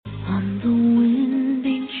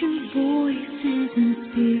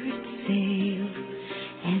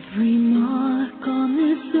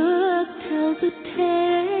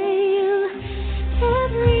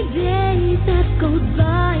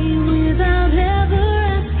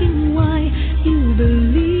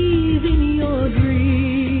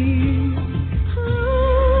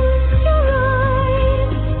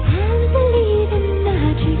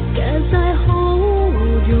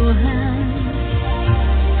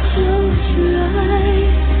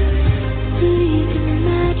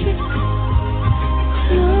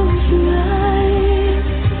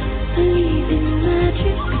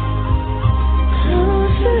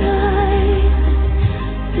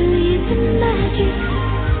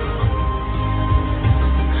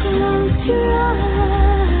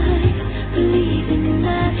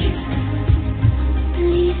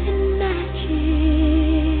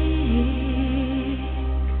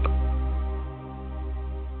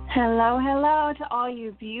Hello, hello to all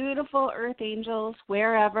you beautiful Earth Angels,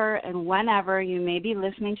 wherever and whenever you may be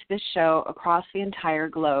listening to this show across the entire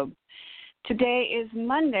globe. Today is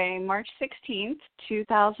Monday, March 16th,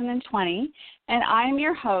 2020, and I am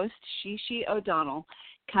your host, Shishi O'Donnell,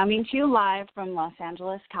 coming to you live from Los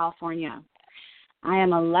Angeles, California. I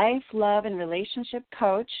am a life, love, and relationship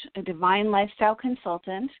coach, a divine lifestyle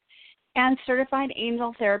consultant, and certified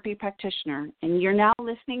angel therapy practitioner, and you're now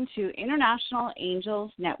listening to International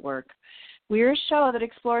Angels Network. We're a show that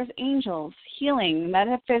explores angels, healing,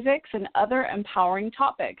 metaphysics, and other empowering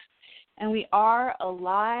topics, and we are a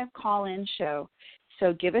live call-in show.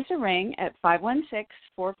 So give us a ring at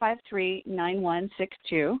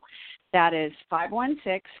 516-453-9162. That is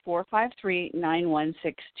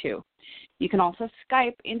 516-453-9162. You can also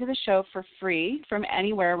Skype into the show for free from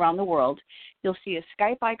anywhere around the world. You'll see a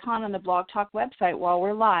Skype icon on the Blog Talk website while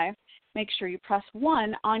we're live. Make sure you press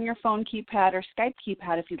 1 on your phone keypad or Skype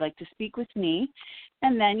keypad if you'd like to speak with me,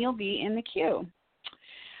 and then you'll be in the queue.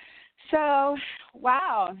 So,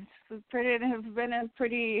 wow, it has been a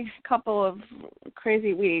pretty couple of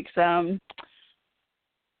crazy weeks.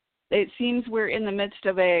 It seems we're in the midst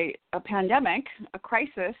of a pandemic, a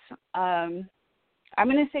crisis. I'm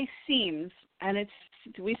going to say seems, and it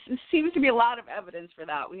seems to be a lot of evidence for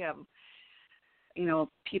that. We have,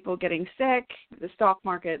 people getting sick. The stock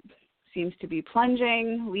market seems to be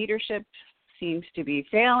plunging. Leadership seems to be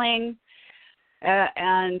failing.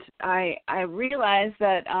 And I realize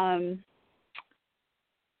that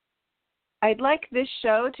I'd like this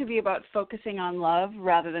show to be about focusing on love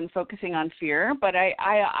rather than focusing on fear. But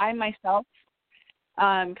I myself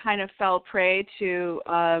kind of fell prey to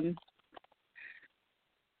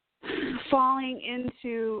falling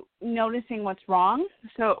into noticing what's wrong.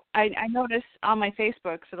 So I noticed on my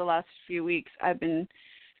Facebook for the last few weeks, I've been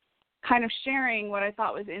kind of sharing what I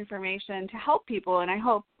thought was information to help people, and I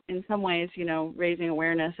hope in some ways, raising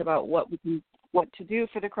awareness about what to do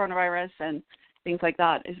for the coronavirus and things like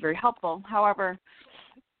that is very helpful. However,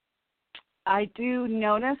 I do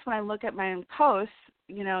notice when I look at my posts,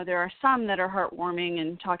 there are some that are heartwarming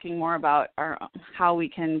and talking more about how we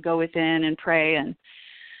can go within and pray and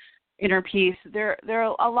inner peace. There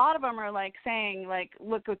are a lot of them are like saying, like,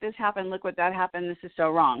 look what this happened, look what that happened, this is so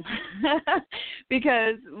wrong.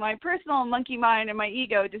 Because my personal monkey mind and my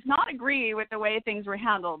ego does not agree with the way things were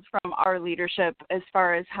handled from our leadership as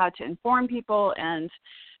far as how to inform people and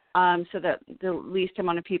so that the least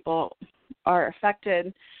amount of people are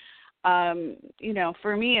affected.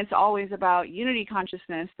 For me, it's always about unity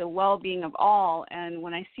consciousness, the well-being of all. And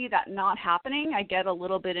when I see that not happening, I get a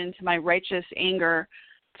little bit into my righteous anger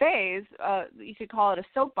phase. You could call it a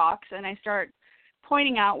soapbox, and I start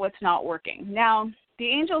pointing out what's not working. Now, the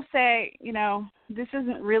angels say, this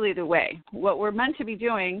isn't really the way. What we're meant to be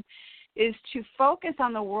doing is to focus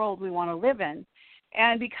on the world we want to live in.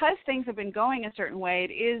 And because things have been going a certain way,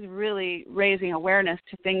 it is really raising awareness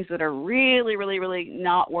to things that are really, really, really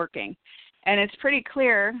not working. And it's pretty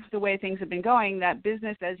clear the way things have been going that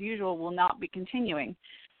business as usual will not be continuing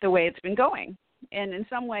the way it's been going. And in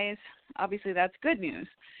some ways, obviously, that's good news.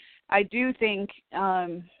 I do think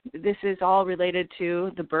this is all related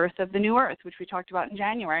to the birth of the new earth, which we talked about in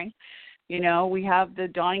January. We have the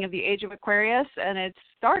dawning of the age of Aquarius, and it's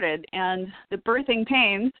started. And the birthing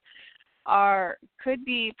pains could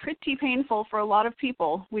be pretty painful for a lot of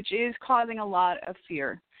people, which is causing a lot of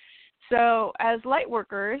fear. So as light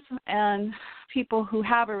workers and people who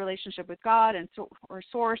have a relationship with God or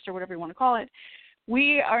source or whatever you want to call it,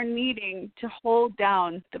 we are needing to hold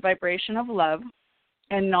down the vibration of love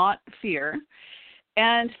and not fear,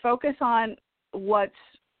 and focus on what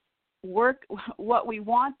we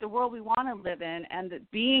want, the world we want to live in, and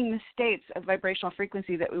being the states of vibrational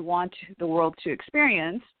frequency that we want the world to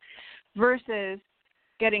experience, versus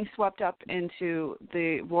getting swept up into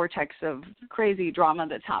the vortex of crazy drama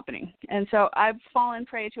that's happening. And so I've fallen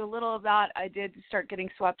prey to a little of that. I did start getting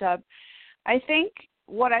swept up. I think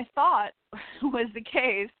what I thought was the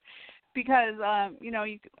case, because,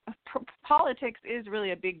 politics is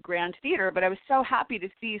really a big grand theater, but I was so happy to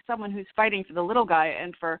see someone who's fighting for the little guy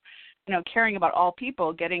and for, caring about all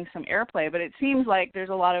people getting some airplay. But it seems like there's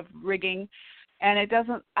a lot of rigging, and I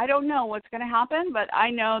don't know what's going to happen, but I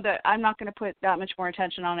know that I'm not going to put that much more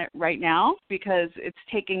attention on it right now because it's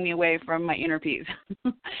taking me away from my inner peace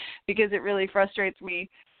because it really frustrates me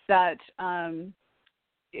that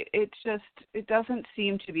it doesn't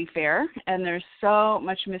seem to be fair, and there's so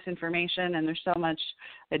much misinformation, and there's so much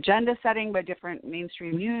agenda setting by different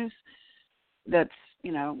mainstream news that's,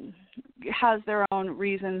 has their own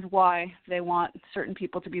reasons why they want certain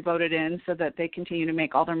people to be voted in so that they continue to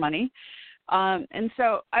make all their money. And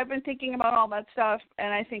so I've been thinking about all that stuff,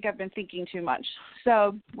 and I think I've been thinking too much.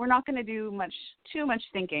 So we're not going to do too much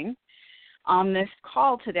thinking on this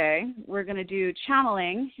call today. We're going to do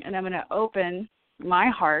channeling, and I'm going to open my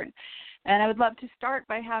heart. And I would love to start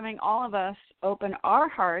by having all of us open our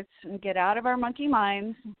hearts and get out of our monkey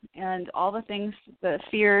minds and all the things, the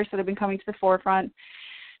fears that have been coming to the forefront.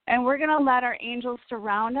 And we're going to let our angels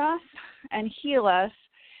surround us and heal us.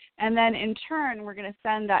 And then in turn, we're going to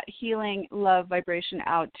send that healing love vibration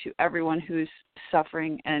out to everyone who's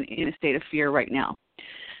suffering and in a state of fear right now.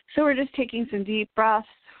 So we're just taking some deep breaths.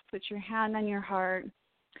 Put your hand on your heart.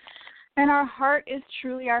 And our heart is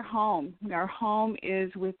truly our home. Our home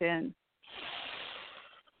is within.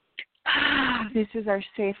 This is our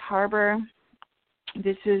safe harbor.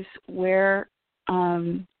 This is where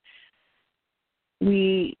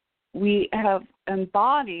we have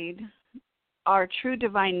embodied our true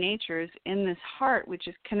divine natures in this heart, which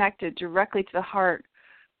is connected directly to the heart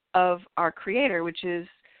of our Creator, which is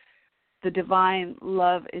the divine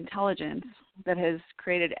love intelligence that has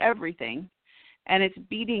created everything. And it's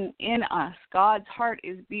beating in us. God's heart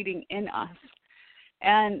is beating in us.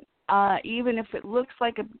 And even if it looks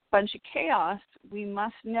like a bunch of chaos, we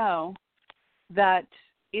must know that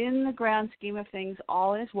in the grand scheme of things,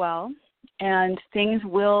 all is well, and things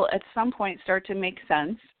will at some point start to make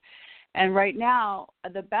sense. And right now,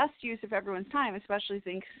 the best use of everyone's time, especially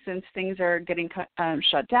since things are getting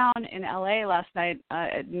shut down in LA last night,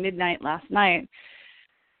 at midnight last night,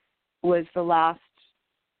 was the last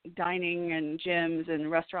dining and gyms and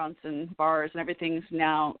restaurants and bars and everything's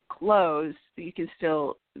now closed. You can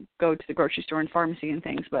still go to the grocery store and pharmacy and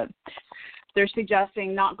things, but they're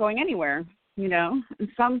suggesting not going anywhere, you know. And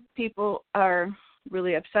some people are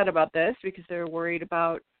really upset about this because they're worried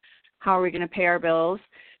about how are we going to pay our bills.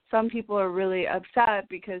 Some people are really upset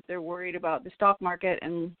because they're worried about the stock market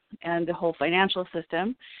and the whole financial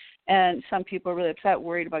system. And some people are really upset,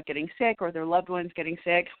 worried about getting sick or their loved ones getting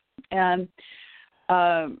sick. And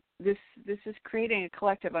this is creating a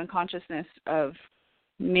collective unconsciousness of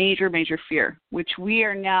major, major fear, which we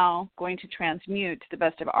are now going to transmute to the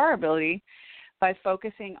best of our ability by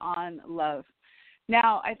focusing on love.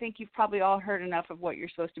 Now, I think you've probably all heard enough of what you're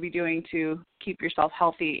supposed to be doing to keep yourself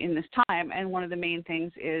healthy in this time, and one of the main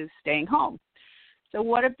things is staying home. So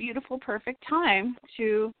what a beautiful, perfect time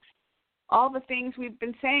to all the things we've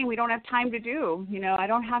been saying we don't have time to do. You know, I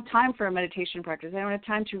don't have time for a meditation practice. I don't have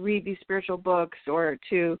time to read these spiritual books or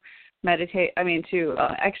to meditate, to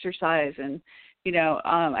exercise, and,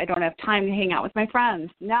 I don't have time to hang out with my friends.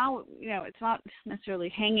 Now, it's not necessarily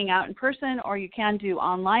hanging out in person, or you can do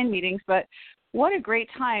online meetings, but what a great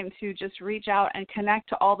time to just reach out and connect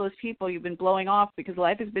to all those people you've been blowing off because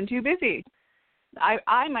life has been too busy.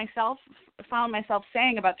 I myself found myself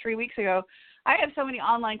saying about 3 weeks ago, I have so many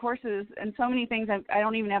online courses and so many things I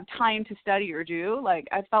don't even have time to study or do. Like,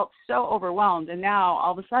 I felt so overwhelmed, and now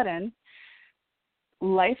all of a sudden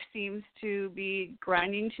life seems to be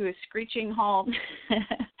grinding to a screeching halt.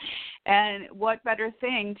 And what better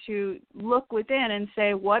thing to look within and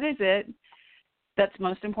say, what is it that's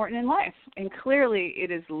most important in life? And clearly it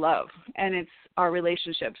is love, and it's our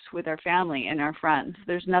relationships with our family and our friends.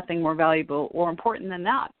 There's nothing more valuable or important than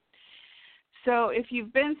that. So if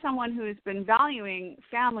you've been someone who has been valuing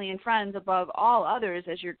family and friends above all others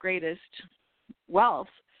as your greatest wealth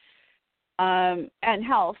and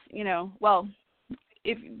health,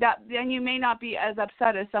 if that, then you may not be as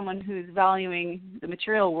upset as someone who's valuing the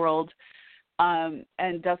material world and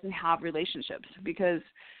doesn't have relationships, because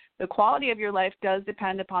the quality of your life does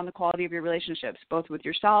depend upon the quality of your relationships, both with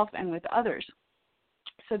yourself and with others.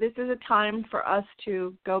 So this is a time for us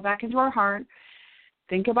to go back into our heart,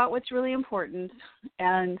 think about what's really important,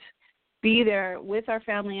 and be there with our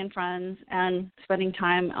family and friends and spending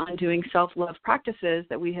time on doing self-love practices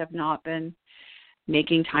that we have not been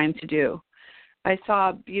making time to do. I saw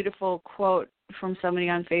a beautiful quote from somebody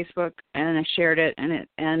on Facebook, and I shared it,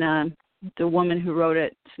 and the woman who wrote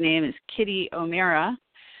its name is Kitty O'Meara.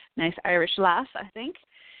 Nice Irish lass, I think.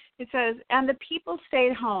 It says, "And the people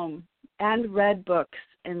stayed home and read books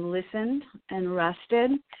and listened and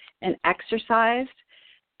rested and exercised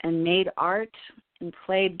and made art and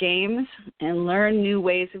played games and learned new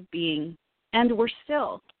ways of being and were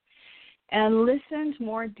still and listened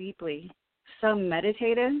more deeply. Some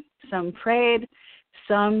meditated, some prayed,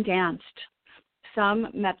 some danced, some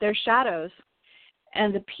met their shadows.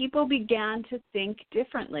 And the people began to think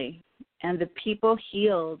differently, and the people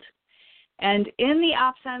healed. And in the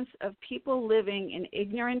absence of people living in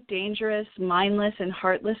ignorant, dangerous, mindless, and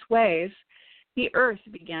heartless ways, the earth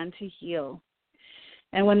began to heal.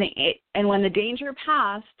 And when the danger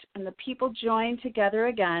passed and the people joined together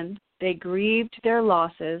again, They grieved their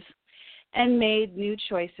losses and made new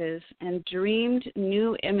choices and dreamed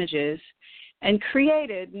new images and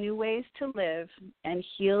created new ways to live and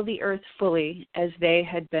heal the earth fully as they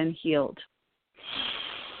had been healed.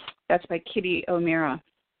 That's by Kitty O'Meara.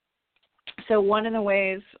 So one of the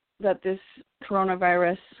ways that this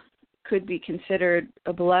coronavirus could be considered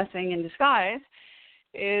a blessing in disguise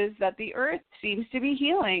is that the earth seems to be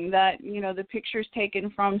healing, that, the pictures taken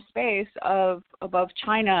from space of above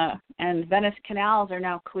China and Venice canals are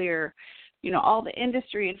now clear. All the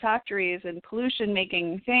industry and factories and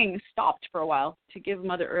pollution-making things stopped for a while to give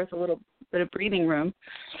Mother Earth a little bit of breathing room.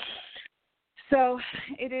 So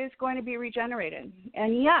it is going to be regenerated.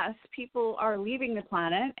 And yes, people are leaving the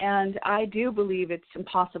planet, and I do believe it's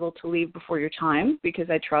impossible to leave before your time because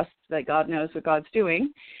I trust that God knows what God's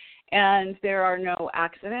doing. And there are no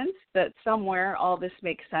accidents, that somewhere all this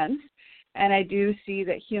makes sense. And I do see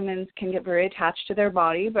that humans can get very attached to their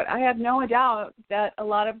body, but I have no doubt that a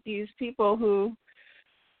lot of these people who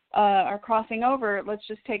are crossing over, let's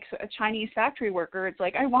just take a Chinese factory worker. It's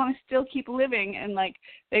like, I want to still keep living. And like,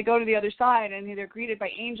 they go to the other side and they're greeted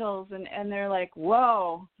by angels and they're like,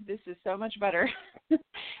 whoa, this is so much better.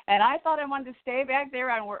 And I thought I wanted to stay back there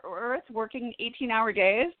on Earth working 18-hour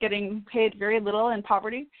days, getting paid very little in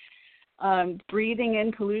poverty. Breathing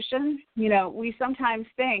in pollution. We sometimes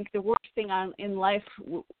think the worst thing in life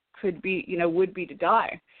could be, would be to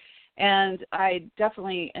die. And I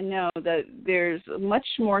definitely know that there's much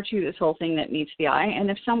more to this whole thing that meets the eye.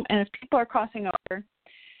 And if people are crossing over,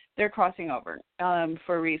 they're crossing over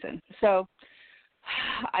for a reason. So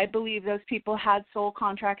I believe those people had soul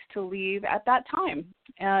contracts to leave at that time.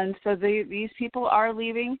 And so these people are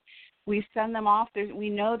leaving. We send them off. We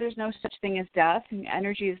know there's no such thing as death.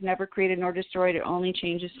 Energy is never created nor destroyed. It only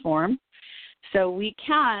changes form. So we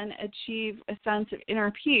can achieve a sense of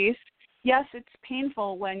inner peace. Yes, it's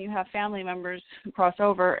painful when you have family members who cross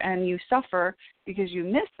over and you suffer because you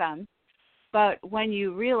miss them. But when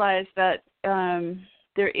you realize that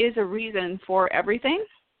there is a reason for everything,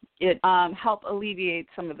 it helps alleviate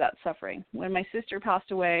some of that suffering. When my sister passed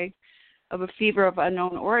away of a fever of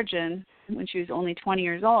unknown origin when she was only 20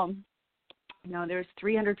 years old, there's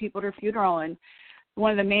 300 people at her funeral, and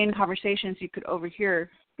one of the main conversations you could overhear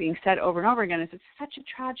being said over and over again is, it's such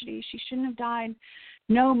a tragedy. She shouldn't have died.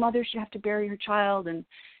 No mother should have to bury her child, and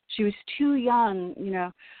she was too young,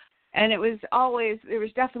 And there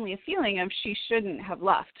was definitely a feeling of she shouldn't have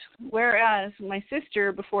left. Whereas my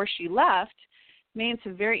sister, before she left, made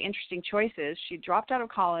some very interesting choices. She dropped out of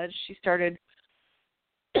college. She started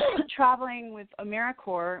traveling with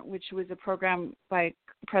AmeriCorps, which was a program by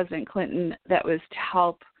President Clinton that was to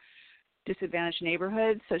help disadvantaged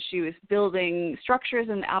neighborhoods. So she was building structures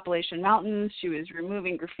in the Appalachian Mountains. She was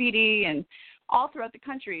removing graffiti and all throughout the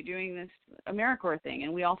country doing this AmeriCorps thing.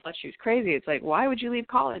 And we all thought she was crazy. It's like, why would you leave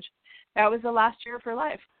college? That was the last year of her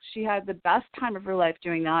life. She had the best time of her life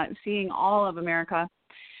doing that, seeing all of America,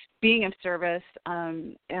 being of service,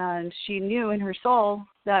 and she knew in her soul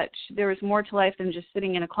that there was more to life than just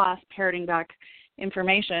sitting in a class parroting back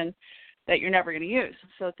information that you're never going to use.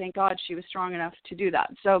 So thank God she was strong enough to do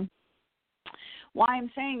that. So why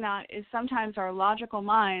I'm saying that is sometimes our logical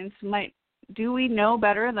minds do we know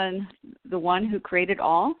better than the one who created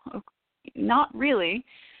all? Not really.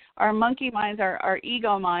 Our monkey minds, our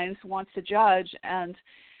ego minds wants to judge and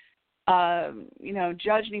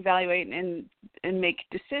judge and evaluate and make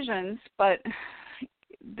decisions. But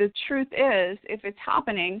the truth is, if it's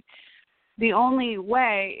happening, the only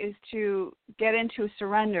way is to get into a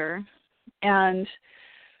surrender and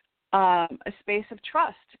a space of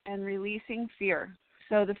trust and releasing fear.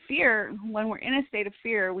 So the fear, when we're in a state of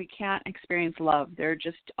fear, we can't experience love. They're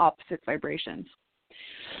just opposite vibrations.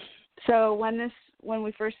 So when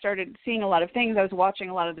we first started seeing a lot of things, I was watching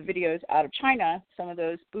a lot of the videos out of China, some of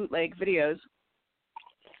those bootleg videos,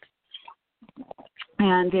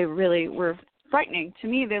 and they really were frightening. To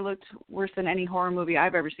me, they looked worse than any horror movie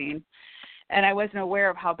I've ever seen. And I wasn't aware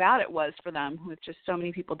of how bad it was for them, with just so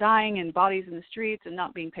many people dying and bodies in the streets and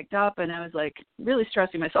not being picked up. And I was like really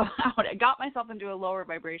stressing myself out. I got myself into a lower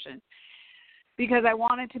vibration because I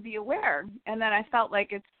wanted to be aware. And then I felt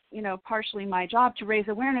like it's, partially my job to raise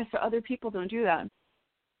awareness so other people don't do that.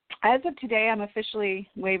 As of today, I'm officially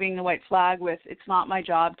waving the white flag with, it's not my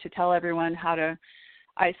job to tell everyone how to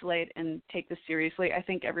isolate and take this seriously. I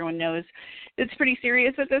think everyone knows it's pretty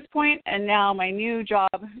serious at this point. And now my new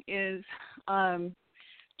job is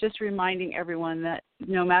just reminding everyone that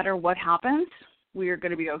no matter what happens, we are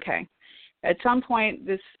going to be okay. At some point,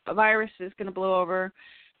 this virus is going to blow over.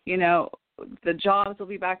 The jobs will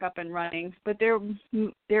be back up and running. But there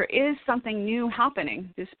is something new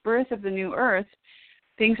happening. This birth of the new earth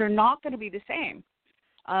things are not going to be the same.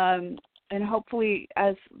 And hopefully,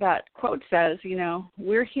 as that quote says,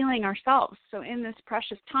 we're healing ourselves. So in this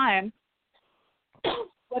precious time,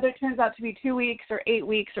 whether it turns out to be 2 weeks or 8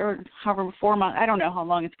 weeks or however 4 months, I don't know how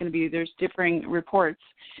long it's going to be. There's differing reports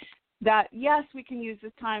that, yes, we can use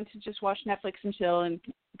this time to just watch Netflix and chill and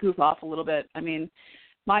goof off a little bit. I mean,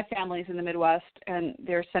 my family's in the Midwest, and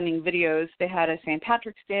they're sending videos. They had a St.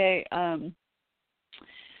 Patrick's Day,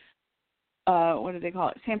 what do they call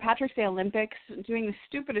it? St. Patrick's Day Olympics, doing the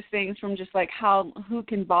stupidest things from just like who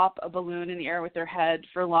can bop a balloon in the air with their head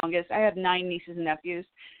for longest. I have 9 nieces and nephews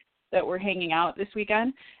that were hanging out this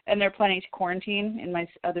weekend, and they're planning to quarantine in my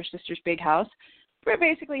other sister's big house. They're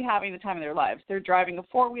basically having the time of their lives. They're driving a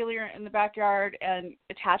four-wheeler in the backyard and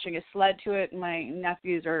attaching a sled to it, and my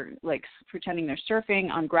nephews are like pretending they're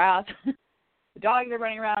surfing on grass. The dogs are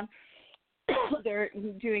running around. They're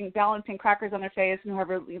doing balancing crackers on their face, and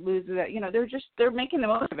whoever loses it, they're making the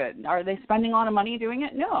most of it. Are they spending a lot of money doing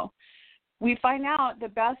it? No. We find out the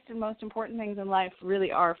best and most important things in life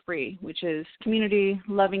really are free, which is community,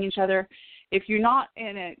 loving each other. If you're not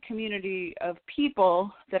in a community of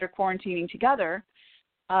people that are quarantining together,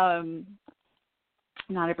 not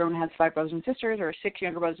everyone has 5 brothers and sisters or 6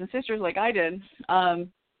 younger brothers and sisters like I did,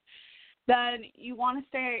 then you want to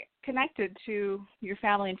stay connected to your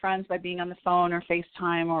family and friends by being on the phone or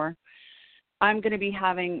FaceTime. Or I'm going to be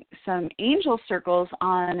having some angel circles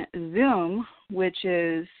on Zoom, which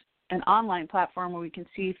is an online platform where we can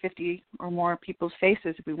see 50 or more people's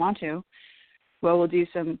faces if we want to. Well, we'll do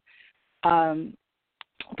some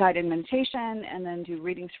guided meditation and then do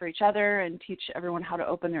readings for each other and teach everyone how to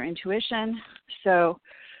open their intuition. So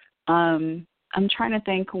I'm trying to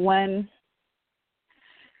think when.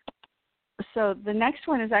 So the next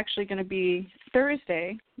one is actually going to be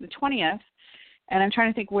Thursday, the 20th, and I'm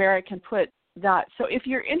trying to think where I can put that. So if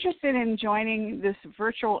you're interested in joining this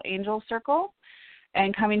virtual angel circle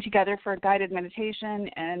and coming together for a guided meditation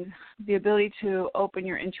and the ability to open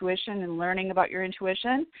your intuition and learning about your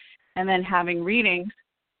intuition and then having readings,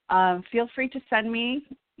 feel free to send me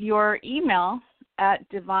your email at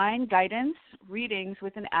divineguidancereadings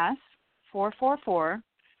with an S 444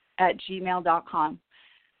 @gmail.com.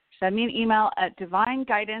 Send me an email at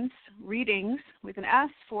divineguidancereadings with an S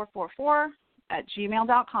 444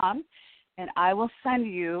 @gmail.com, and I will send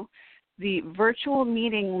you the virtual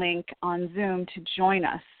meeting link on Zoom to join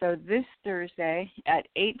us. So this Thursday at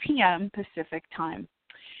 8 p.m. Pacific time.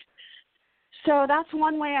 So that's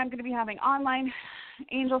one way I'm going to be having online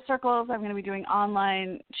angel circles. I'm going to be doing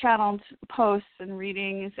online channeled posts and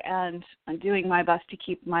readings, and I'm doing my best to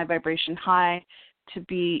keep my vibration high to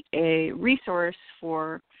be a resource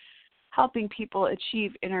for helping people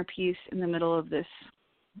achieve inner peace in the middle of this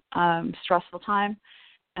stressful time,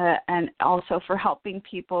 and also for helping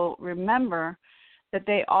people remember that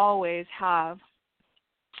they always have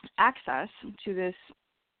access to this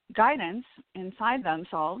guidance inside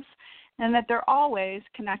themselves, and that they're always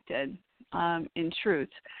connected in truth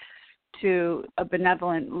to a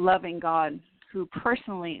benevolent, loving God who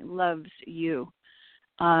personally loves you.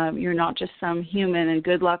 You're not just some human and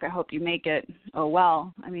good luck, I hope you make it. Oh,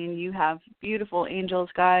 well. I mean, you have beautiful angels,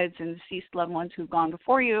 guides, and deceased loved ones who've gone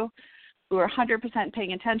before you, who are 100%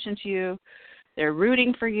 paying attention to you. They're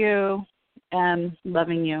rooting for you and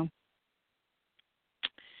loving you.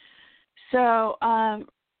 So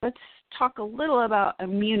let's talk a little about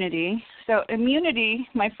immunity. So immunity,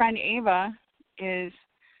 my friend Ava is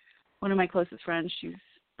one of my closest friends. She's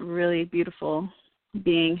a really beautiful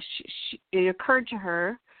being. It occurred to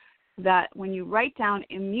her that when you write down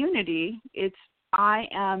immunity, it's I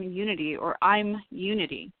am unity or I'm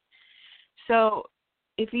unity. So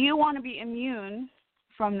if you want to be immune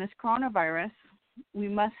from this coronavirus, we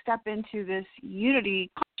must step into this unity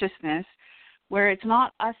consciousness where it's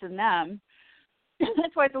not us and them.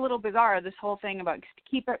 That's why it's a little bizarre, this whole thing about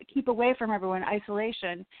keep away from everyone,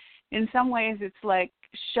 isolation. In some ways, it's like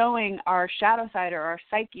showing our shadow side or our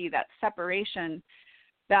psyche, that separation,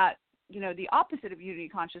 that, the opposite of unity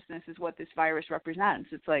consciousness is what this virus represents.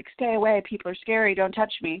 It's like, stay away, people are scary, don't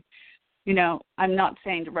touch me. I'm not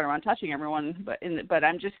saying to run around touching everyone, but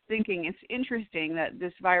I'm just thinking it's interesting that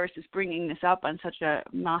this virus is bringing this up on such a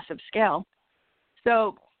massive scale.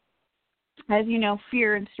 So, as you know,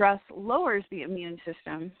 fear and stress lowers the immune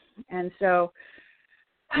system. And so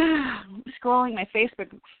scrolling my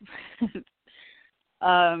Facebook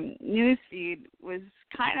news feed was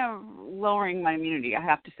kind of lowering my immunity, I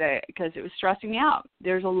have to say, because it was stressing me out.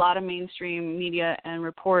 There's a lot of mainstream media and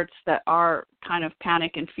reports that are kind of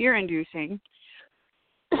panic and fear-inducing.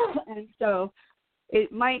 And so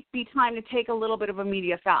it might be time to take a little bit of a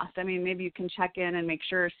media fast. I mean, maybe you can check in and make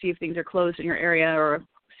sure, see if things are closed in your area, or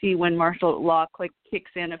see when martial law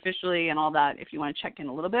kicks in officially and all that if you want to check in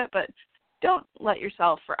a little bit. But don't let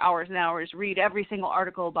yourself for hours and hours read every single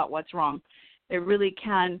article about what's wrong. It really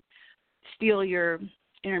can steal your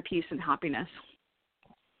inner peace and happiness.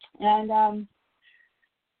 And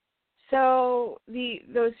so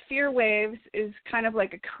those fear waves is kind of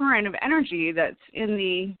like a current of energy that's in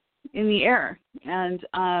the air, and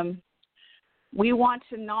we want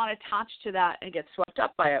to not attach to that and get swept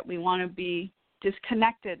up by it. We want to be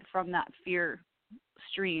disconnected from that fear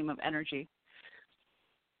stream of energy.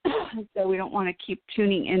 So we don't want to keep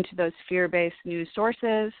tuning into those fear-based news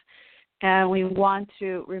sources, and we want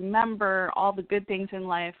to remember all the good things in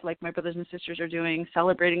life, like my brothers and sisters are doing,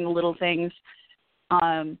 celebrating the little things.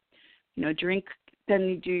 Drink, then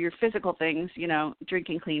you do your physical things,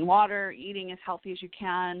 drinking clean water, eating as healthy as you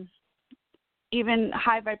can, even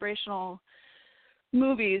high vibrational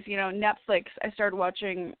movies, Netflix. I started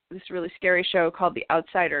watching this really scary show called The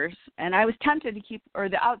Outsiders, and I was tempted to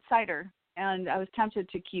The Outsider, and I was tempted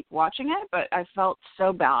to keep watching it, but I felt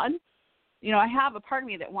so bad. I have a part of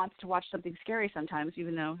me that wants to watch something scary sometimes,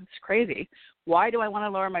 even though it's crazy. Why do I want to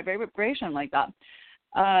lower my vibration like that?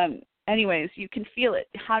 Anyways, you can feel it.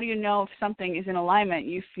 How do you know if something is in alignment?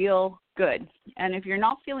 You feel good. And if you're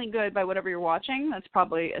not feeling good by whatever you're watching, that's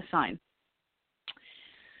probably a sign.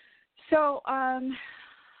 So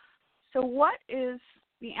what is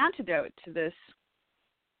the antidote to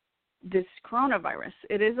this coronavirus?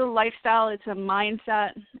 It is a lifestyle, it's a mindset,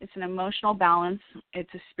 it's an emotional balance,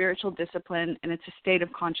 it's a spiritual discipline, and it's a state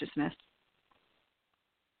of consciousness.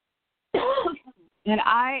 And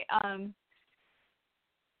I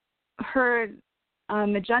heard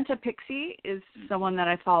Magenta Pixie is someone that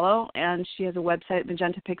I follow, and she has a website,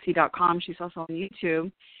 magentapixie.com. She's also on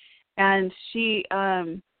YouTube, and she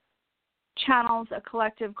channels a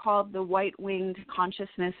collective called the White Winged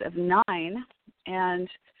Consciousness of Nine, and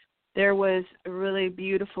there was a really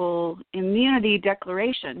beautiful immunity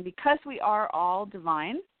declaration. Because we are all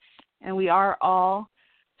divine and we are all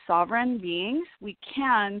sovereign beings, we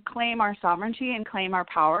can claim our sovereignty and claim our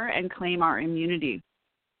power and claim our immunity.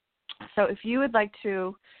 So if you would like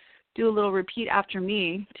to do a little repeat after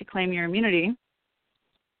me to claim your immunity,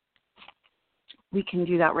 we can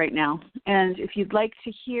do that right now. And if you'd like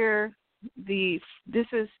to hear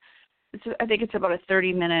I think it's about a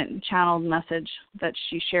 30-minute channeled message that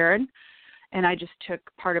she shared, and I just took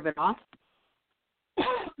part of it off.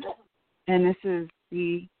 And this is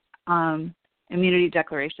the immunity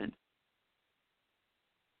declaration.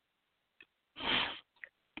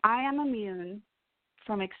 I am immune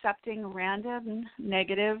from accepting random,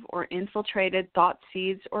 negative, or infiltrated thought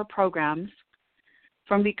seeds or programs,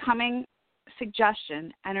 from becoming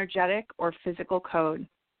suggestion, energetic, or physical code.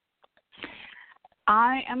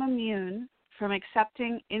 I am immune from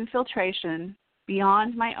accepting infiltration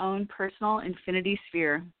beyond my own personal infinity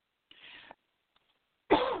sphere.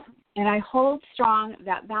 And I hold strong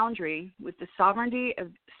that boundary with the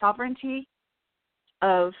sovereignty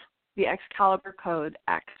of the Excalibur Code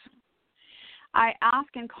X. I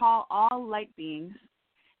ask and call all light beings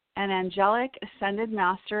and angelic ascended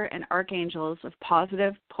master and archangels of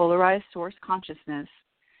positive polarized source consciousness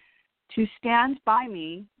to stand by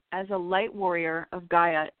me as a light warrior of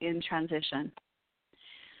Gaia in transition.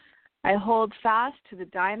 I hold fast to the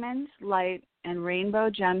diamond, light, and rainbow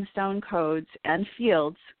gemstone codes and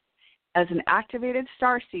fields as an activated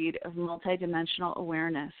starseed of multidimensional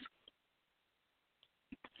awareness.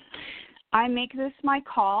 I make this my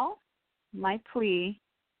call, my plea,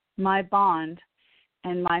 my bond,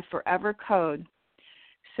 and my forever code.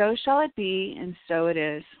 So shall it be, and so it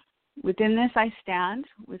is. Within this I stand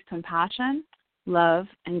with compassion, love,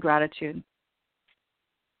 and gratitude.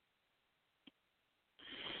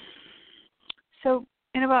 So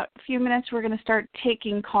in about a few minutes, we're going to start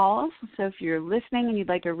taking calls. So if you're listening and you'd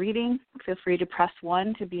like a reading, feel free to press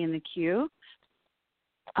 1 to be in the queue.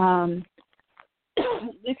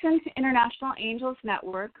 Listen to International Angels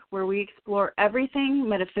Network, where we explore everything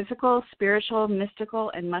metaphysical, spiritual,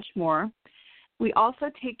 mystical, and much more. We also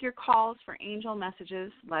take your calls for angel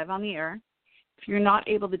messages live on the air. If you're not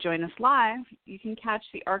able to join us live, you can catch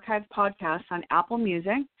the archived podcast on Apple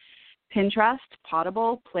Music, Pinterest,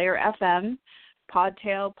 Potable, Player FM,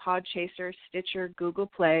 Podtail, Podchaser, Stitcher, Google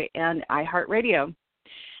Play, and iHeartRadio.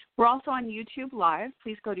 We're also on YouTube Live.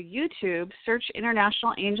 Please go to YouTube, search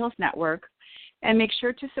International Angels Network, and make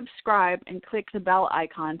sure to subscribe and click the bell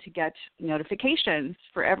icon to get notifications.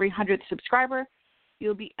 For every 100th subscriber,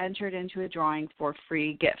 you'll be entered into a drawing for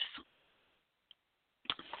free gifts.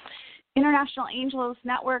 International Angels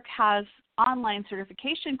Network has online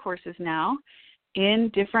certification courses now in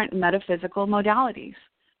different metaphysical modalities.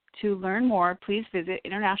 To learn more, please visit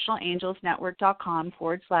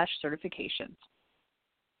internationalangelsnetwork.com/certifications.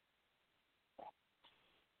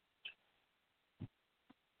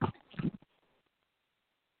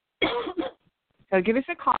 So give us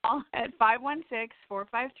a call at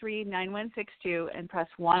 516-453-9162 and press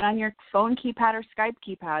 1 on your phone keypad or Skype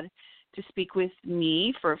keypad to speak with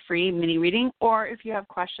me for a free mini reading, or if you have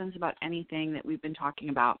questions about anything that we've been talking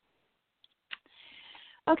about.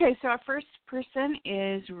 Okay, so our first person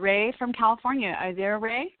is Ray from California. Are you there,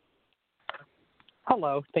 Ray?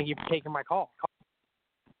 Hello. Thank you for taking my call.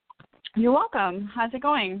 You're welcome. How's it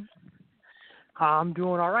going? I'm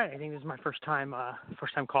doing all right. I think this is my first time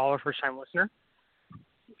caller, first time listener.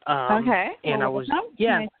 Okay. And well, I was welcome.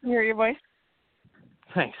 yeah. Nice to hear your voice.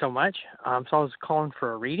 Thanks so much. So I was calling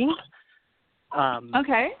for a reading.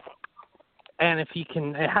 Okay. And if you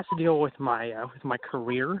can, it has to deal with my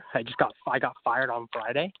career. I got fired on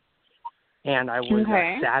Friday, and I was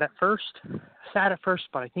sad at first,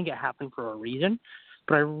 but I think it happened for a reason.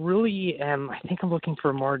 But I really am. I think I'm looking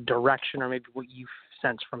for more direction, or maybe what you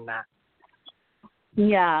sense from that.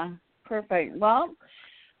 Yeah. Perfect. Well,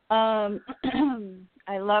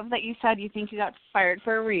 I love that you said you think you got fired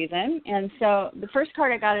for a reason. And so the first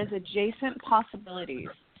card I got is Adjacent Possibilities.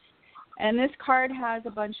 And this card has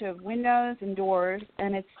a bunch of windows and doors,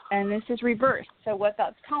 and this is reversed. So what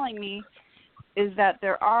that's telling me is that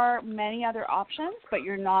there are many other options, but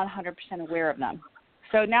you're not 100% aware of them.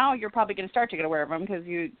 So now you're probably going to start to get aware of them because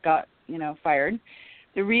you got, fired.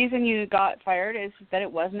 The reason you got fired is that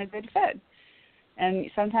it wasn't a good fit.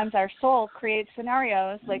 And sometimes our soul creates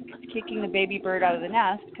scenarios like kicking the baby bird out of the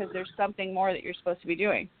nest because there's something more that you're supposed to be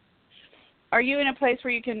doing. Are you in a place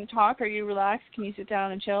where you can talk? Are you relaxed? Can you sit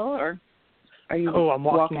down and chill, or are you? Oh, I'm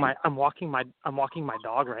walking my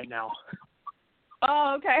dog right now.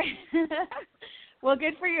 Oh, okay. Well,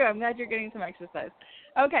 good for you. I'm glad you're getting some exercise.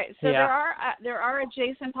 Okay, so yeah. there are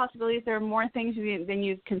adjacent possibilities. There are more things than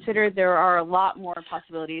you considered. There are a lot more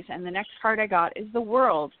possibilities. And the next card I got is the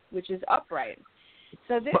World, which is upright.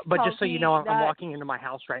 So this but just so you know, I'm that, walking into my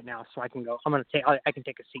house right now, so I can go. I can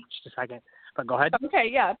take a seat just a second. But go ahead. Okay,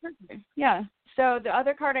 yeah, perfect. Yeah. So the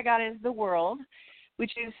other card I got is the World,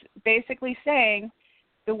 which is basically saying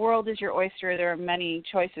the world is your oyster. There are many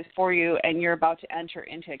choices for you, and you're about to enter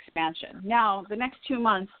into expansion. Now, the next 2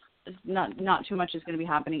 months, not too much is going to be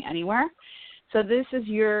happening anywhere. So this is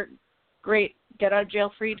your great get out of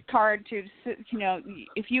jail free card to,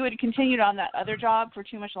 if you had continued on that other job for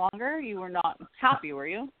too much longer, you were not happy, were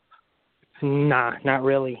you? Nah, not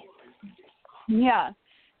really. Yeah.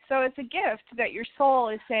 So it's a gift that your soul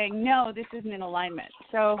is saying, no, this isn't in alignment.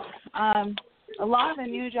 So a lot of the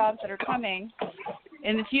new jobs that are coming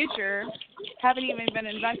in the future haven't even been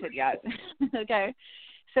invented yet. Okay.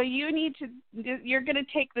 So you're going to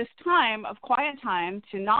take this time of quiet time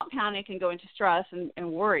to not panic and go into stress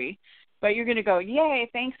and worry, but you're going to go, yay,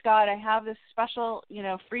 thanks God, I have this special,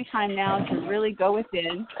 free time now to really go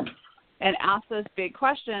within and ask those big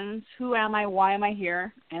questions. Who am I? Why am I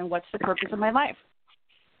here? And what's the purpose of my life?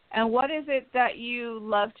 And what is it that you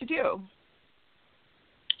love to do?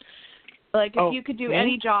 Like if you could do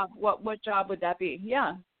any job, what job would that be?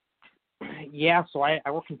 Yeah. Yeah, so I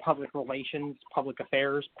work in public relations, public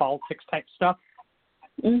affairs, politics type stuff.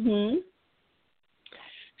 Mhm.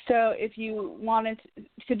 So if you wanted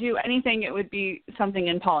to do anything, it would be something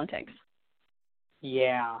in politics.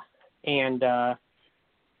 Yeah, and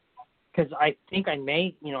because I think I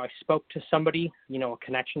may, I spoke to somebody, a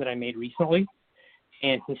connection that I made recently,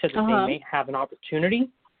 and he said that they may have an opportunity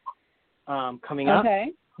coming up.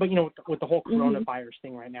 Okay. But, with the whole coronavirus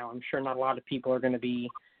thing right now, I'm sure not a lot of people are going to be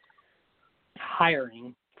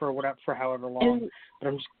hiring for however long. But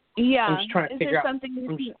I'm just trying to figure out. Is there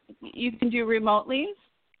something you can do remotely?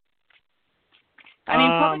 I mean,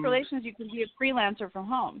 public relations, you can be a freelancer from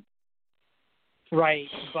home. Right,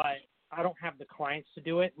 but I don't have the clients to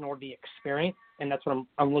do it, nor the experience, and that's what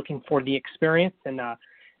I'm looking for, the experience. And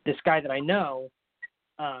this guy that I know,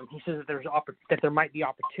 he says that there might be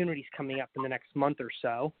opportunities coming up in the next month or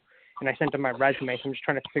so, and I sent him my resume, so I'm just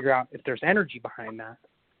trying to figure out if there's energy behind that.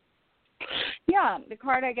 Yeah, the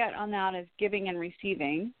card I get on that is giving and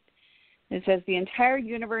receiving. It says the entire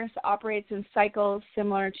universe operates in cycles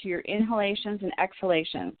similar to your inhalations and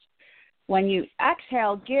exhalations. When you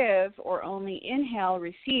exhale, give, or only inhale,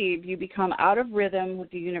 receive, you become out of rhythm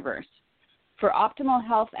with the universe. For optimal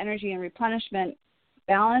health, energy, and replenishment,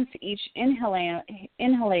 balance each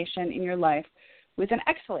inhalation in your life with an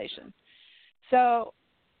exhalation. So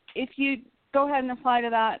if you go ahead and apply to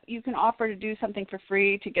that. You can offer to do something for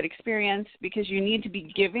free to get experience, because you need to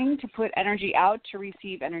be giving to put energy out to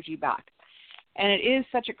receive energy back. And it is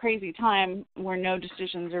such a crazy time where no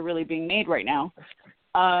decisions are really being made right now.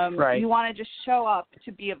 Right. You want to just show up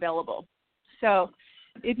to be available. So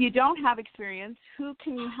if you don't have experience, who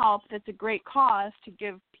can you help that's a great cause to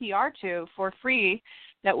give PR to for free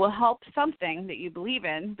that will help something that you believe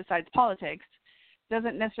in besides politics?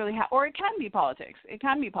 Doesn't necessarily have, or it can be politics. It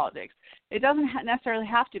can be politics. It doesn't necessarily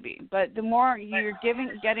have to be. But the more you're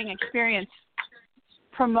getting experience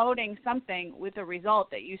promoting something with a result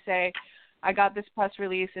that you say, I got this press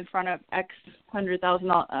release in front of X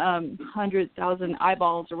 100,000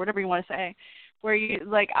 eyeballs, or whatever you want to say, where you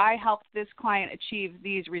like, I helped this client achieve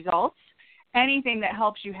these results. Anything that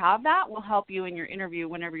helps you have that will help you in your interview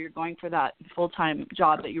whenever you're going for that full-time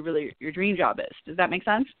job that your dream job is. Does that make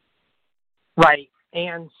sense? Right.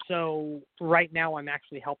 And so right now I'm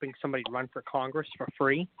actually helping somebody run for Congress for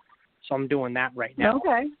free. So I'm doing that right now.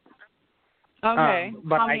 Okay. Okay.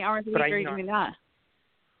 But how many hours a week are you doing that?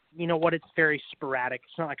 You know what? It's very sporadic.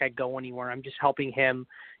 It's not like I go anywhere. I'm just helping him,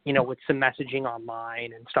 with some messaging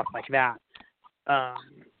online and stuff like that.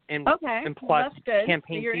 And plus, that's good.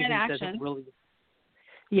 campaign so you're season in action. doesn't really.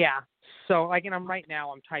 Yeah. So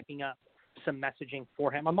I'm typing up some messaging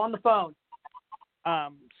for him. I'm on the phone.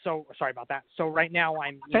 So sorry about that. So right now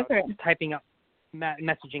I'm typing up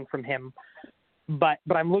messaging from him, but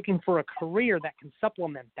I'm looking for a career that can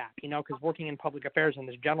supplement that, because working in public affairs, and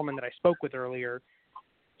this gentleman that I spoke with earlier,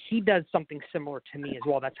 he does something similar to me as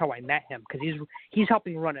well. That's how I met him, because he's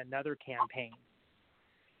helping run another campaign.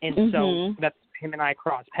 And so that's him and I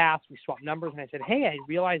crossed paths. We swapped numbers, and I said, hey, I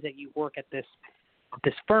realize that you work at this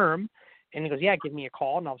firm. And he goes, yeah, give me a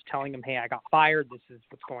call. And I was telling him, hey, I got fired. This is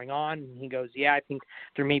what's going on. And he goes, yeah, I think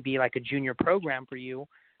there may be like a junior program for you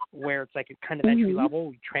where it's like a kind of entry level.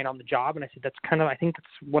 We train on the job. And I said, I think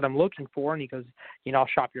that's what I'm looking for. And he goes, I'll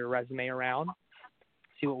shop your resume around,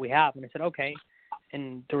 see what we have. And I said, okay.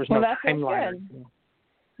 And there was no timeline.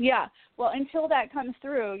 Yeah. Well, until that comes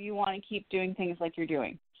through, you want to keep doing things like you're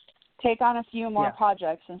doing. Take on a few more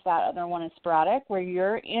projects, since that other one is sporadic, where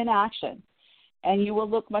you're in action. And you will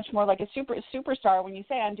look much more like a superstar when you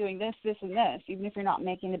say, I'm doing this, this, and this. Even if you're not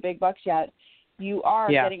making the big bucks yet, you are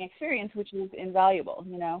getting experience, which is invaluable,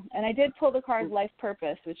 And I did pull the card Life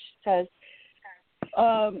Purpose, which says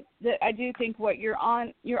that I do think you're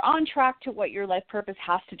on track to what your life purpose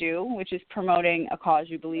has to do, which is promoting a cause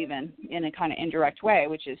you believe in a kind of indirect way,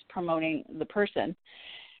 which is promoting the person.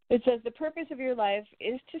 It says the purpose of your life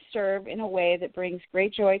is to serve in a way that brings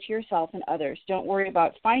great joy to yourself and others. Don't worry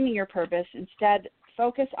about finding your purpose. Instead,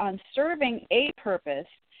 focus on serving a purpose,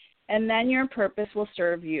 and then your purpose will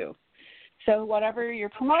serve you. So whoever you're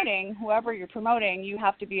promoting, you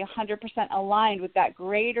have to be 100% aligned with that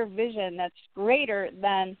greater vision that's greater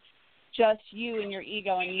than just you and your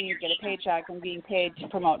ego and you need to get a paycheck and being paid to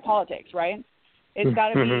promote politics, right? It's got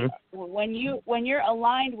to be when you're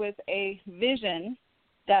aligned with a vision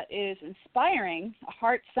that is inspiring, a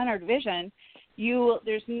heart-centered vision,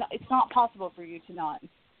 it's not possible for you to not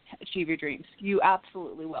achieve your dreams. You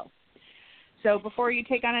absolutely will. So before you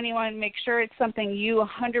take on anyone, make sure it's something you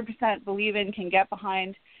 100% believe in, can get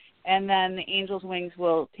behind, and then the angel's wings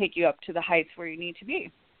will take you up to the heights where you need to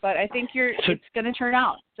be. But I think it's going to turn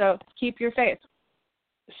out. So keep your faith.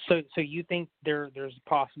 So you think there's a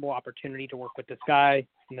possible opportunity to work with this guy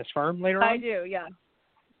in this firm later on? I do, yeah.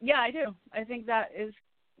 Yeah, I do. I think that is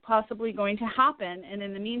possibly going to happen, and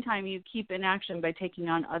in the meantime, you keep in action by taking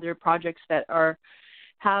on other projects that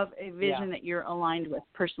have a vision that you're aligned with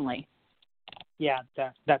personally. Yeah,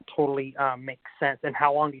 that totally makes sense. And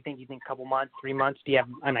how long do you think? A couple months, 3 months? Do you have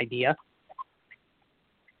an idea?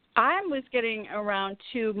 I was getting around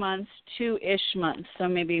 2 months, 2-ish months, so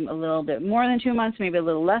maybe a little bit more than 2 months, maybe a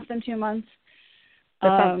little less than 2 months.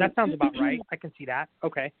 That sounds about right. I can see that.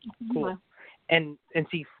 Okay, cool. And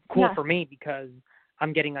see, cool for me because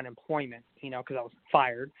I'm getting unemployment, because I was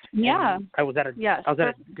fired. Yeah. I was at a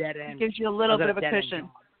dead end. Gives you a little bit of a cushion.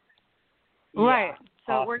 Right.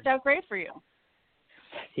 So It worked out great for you.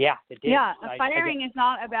 Yeah, it did. Yeah, firing is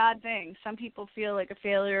not a bad thing. Some people feel like a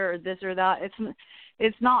failure or this or that.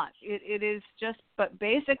 It's not. It is just, but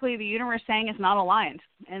basically the universe saying it's not aligned,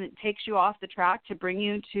 and it takes you off the track to bring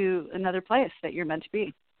you to another place that you're meant to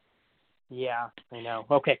be. Yeah, I know.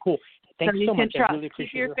 Okay, cool. Thanks so much. I really appreciate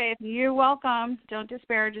it. Keep your faith. You're welcome. Don't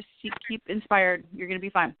despair. Just keep inspired. You're going to be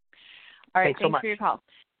fine. All right. Thanks for your call.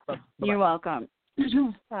 Bye-bye. You're welcome.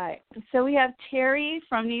 Bye. So we have Terry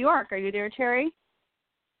from New York. Are you there, Terry?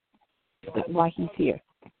 Why he's here.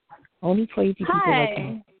 Only crazy people like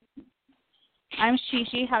him. I'm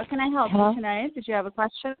Shishi. How can I help you tonight? Did you have a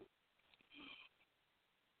question?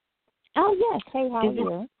 Oh, yes. Hey, how are Is it-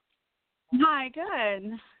 you? Hi,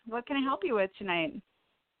 good. What can I help you with tonight?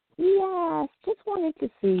 Yes, just wanted to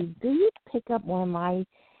see, do you pick up when my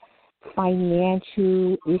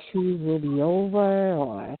financial issues will be over,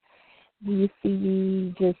 or do you see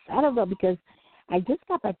me just, I don't know, because I just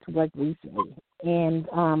got back to work recently, and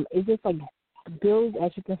it's just like bills,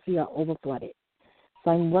 as you can see, are overflooded.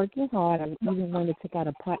 So I'm working hard. I'm even going to take out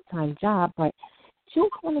a part-time job, but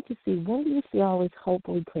just wanted to see, when do you see all this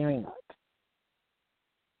hopefully clearing up?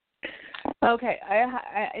 Okay,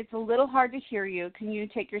 it's a little hard to hear you. Can you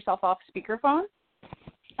take yourself off speakerphone?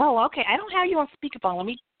 Oh, okay. I don't have you on speakerphone. Let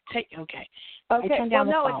me take. Okay. Okay. Turn down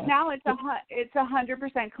the phone. It's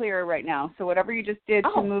 100% clearer right now. So whatever you just did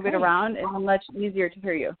to move it great. around is much easier to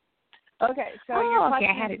hear you. Okay. So your question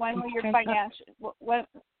I had is, it when will your turned up.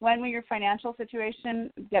 when will your financial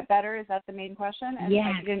situation get better? Is that the main question? And Yes.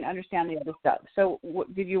 I didn't understand the other stuff. So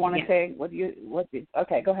what did you want to say?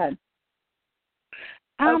 Okay, go ahead.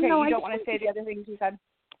 Okay, no, you don't want to say the other things you said?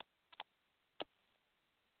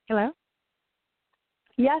 Hello?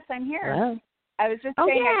 Yes, I'm here. Hello? I was just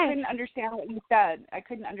saying yes. I couldn't understand what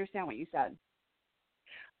you said.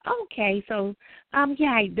 Okay, so,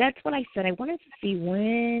 that's what I said. I wanted to see,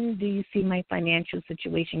 when do you see my financial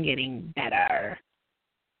situation getting better?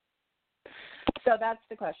 So that's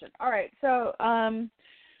the question. All right. So,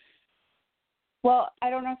 well, I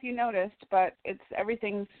don't know if you noticed, but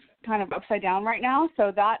everything's kind of upside down right now.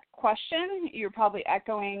 So that question, you're probably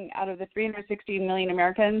echoing out of the 360 million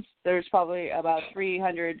Americans. There's probably about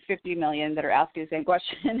 350 million that are asking the same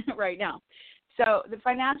question right now. So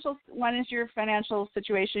when is your financial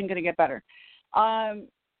situation going to get better?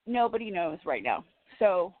 Nobody knows right now.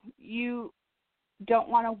 So you don't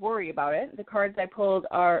want to worry about it. The cards I pulled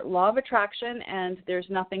are Law of Attraction, and there's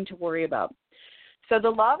nothing to worry about. So the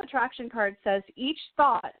Law of Attraction card says each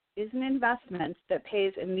thought is an investment that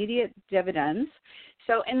pays immediate dividends,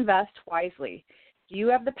 so invest wisely. You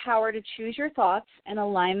have the power to choose your thoughts and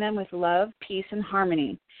align them with love, peace, and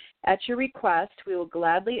harmony. At your request, we will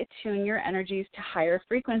gladly attune your energies to higher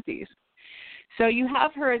frequencies. So you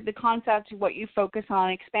have heard the concept of what you focus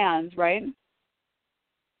on expands, right?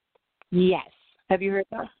 Yes. Have you heard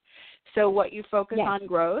that? So what you focus on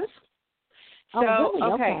grows? So, really?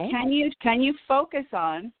 Okay. Can you focus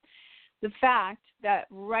on the fact that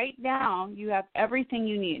right now you have everything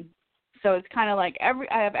you need? So it's kind of like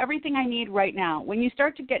I have everything I need right now. When you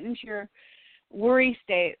start to get into your worry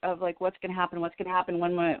state of like what's going to happen,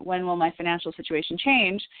 when will my financial situation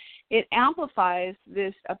change, it amplifies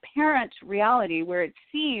this apparent reality where it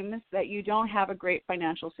seems that you don't have a great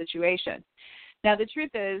financial situation. Now, the truth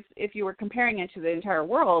is, if you were comparing it to the entire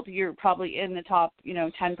world, you're probably in the top,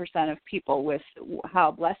 10% of people with how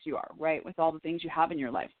blessed you are, right, with all the things you have in your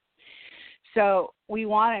life. So we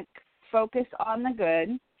want to focus on the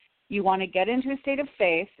good. You want to get into a state of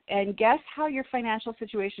faith, and guess how your financial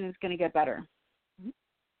situation is going to get better.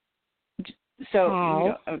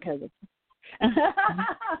 So, okay.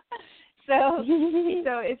 So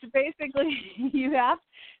it's basically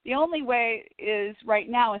the only way is right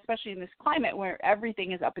now, especially in this climate where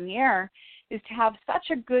everything is up in the air, is to have such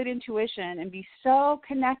a good intuition and be so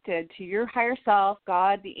connected to your higher self,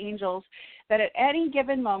 God, the angels, that at any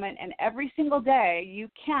given moment and every single day you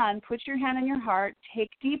can put your hand on your heart,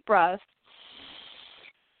 take deep breaths.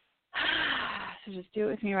 So just do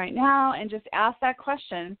it with me right now and just ask that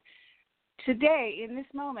question. Today, in this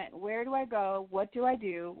moment, where do I go? What do I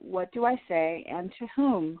do? What do I say? And to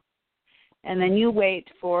whom? And then you wait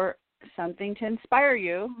for something to inspire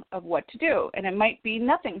you of what to do. And it might be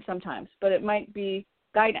nothing sometimes, but it might be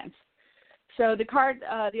guidance. So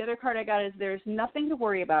the other card I got is there's nothing to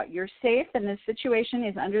worry about. You're safe, and the situation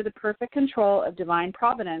is under the perfect control of divine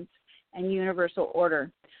providence and universal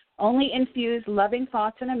order. Only infuse loving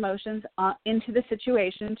thoughts and emotions into the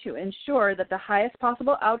situation to ensure that the highest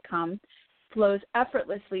possible outcome flows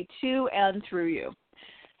effortlessly to and through you.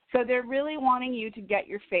 So they're really wanting you to get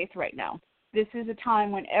your faith right now. This is a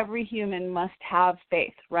time when every human must have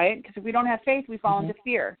faith, right? Because if we don't have faith, we fall into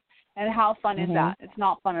fear. And how fun is that? It's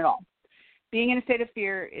not fun at all. Being in a state of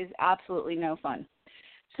fear is absolutely no fun.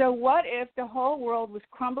 So what if the whole world was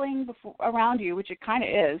crumbling around you, which it kind of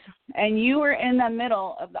is, and you were in the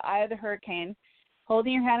middle of the eye of the hurricane,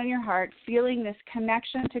 holding your hand on your heart, feeling this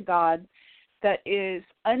connection to God that is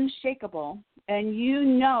unshakable, and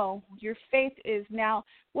your faith is now,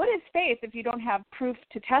 what is faith if you don't have proof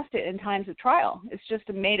to test it in times of trial? It's just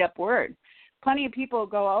a made-up word. Plenty of people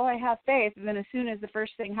go, I have faith, and then as soon as the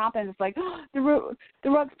first thing happens, it's like, the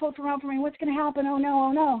rug's pulled from around for me, what's going to happen? Oh,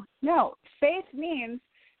 no. No, faith means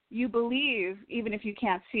you believe even if you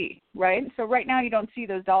can't see, right? So right now you don't see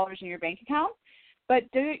those dollars in your bank account, But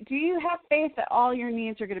do you have faith that all your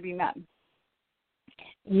needs are going to be met?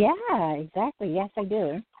 Yeah, exactly. Yes, I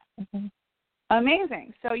do. Mm-hmm.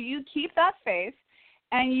 Amazing. So you keep that faith,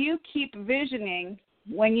 and you keep visioning.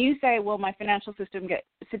 When you say, "Will my financial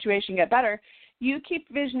situation get better?" You keep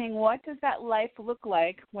visioning, what does that life look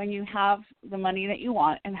like when you have the money that you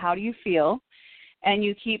want, and how do you feel? And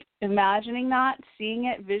you keep imagining that, seeing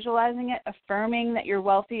it, visualizing it, affirming that you're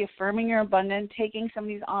wealthy, affirming you're abundant, taking some of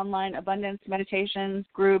these online abundance meditations,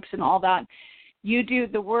 groups, and all that. You do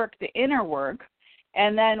the work, the inner work,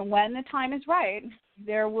 and then when the time is right,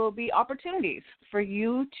 there will be opportunities for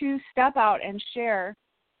you to step out and share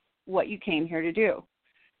what you came here to do.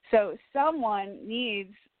 So someone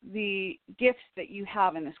needs the gifts that you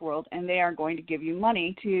have in this world, and they are going to give you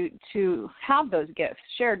money to have those gifts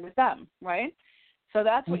shared with them, right? So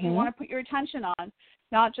that's what you want to put your attention on,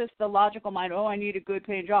 not just the logical mind, I need a good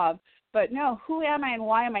paying job, but no, who am I and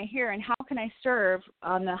why am I here, and how can I serve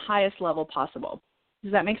on the highest level possible?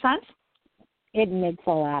 Does that make sense? It makes a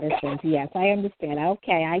lot of sense. Yes, I understand.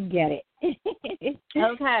 Okay, I get it.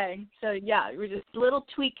 Okay. So, yeah, we're just a little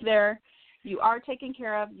tweak there. You are taken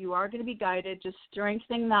care of. You are going to be guided. Just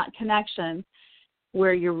strengthening that connection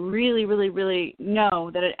where you really, really, really know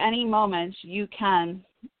that at any moment you can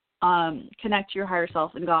connect to your higher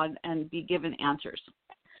self and God and be given answers.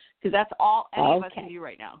 Because that's all any of us can do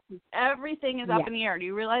right now. Everything is up in the air. Do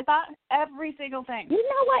you realize that? Every single thing. You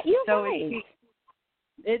know what? You're right.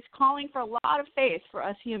 It's calling for a lot of faith for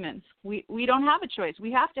us humans. We don't have a choice.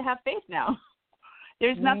 We have to have faith now.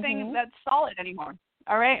 There's nothing that's solid anymore.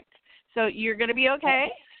 All right? So you're going to be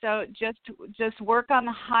okay. So just work on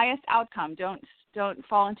the highest outcome. Don't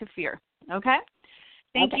fall into fear. Okay?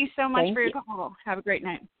 Thank you so much for your call. Have a great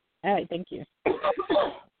night. All right. Thank you.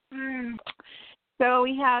 So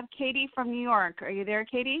we have Katie from New York. Are you there,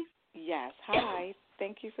 Katie? Yes. Hi.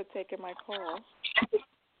 Thank you for taking my call.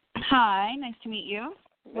 Hi. Nice to meet you.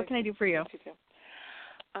 What can I do for you?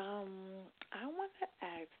 I want to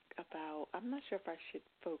ask about, I'm not sure if I should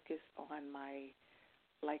focus on my,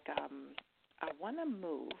 I want to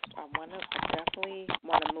move. I definitely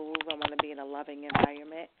want to move. I want to be in a loving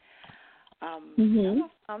environment. I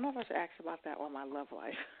don't know if I should ask about that or my love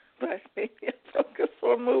life, but maybe I focus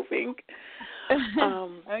on moving.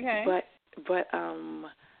 Okay. But I'm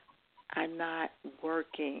not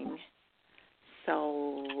working,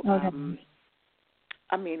 so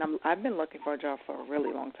I've been looking for a job for a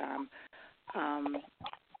really long time,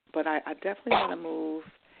 but I definitely want to move,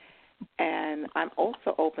 and I'm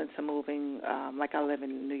also open to moving. Like I live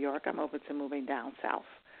in New York, I'm open to moving down south.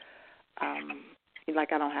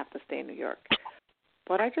 Like I don't have to stay in New York,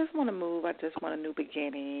 but I just want to move. I just want a new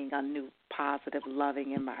beginning, a new positive,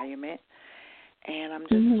 loving environment, and I'm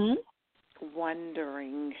just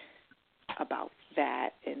wondering about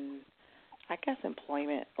that, and I guess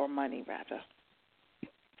employment or money rather.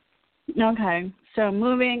 Okay, so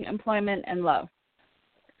moving, employment, and love.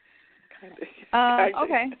 Kind of.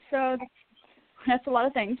 Okay, so that's a lot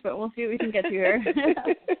of things, but we'll see what we can get to here.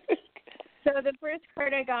 So the first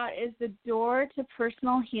card I got is the door to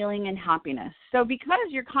personal healing and happiness. So because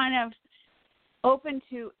you're kind of open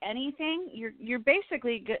to anything, you're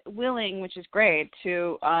basically willing, which is great,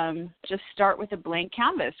 to just start with a blank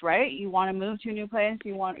canvas, right? You want to move to a new place.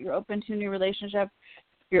 You're open to a new relationship.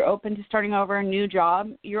 You're open to starting over a new job.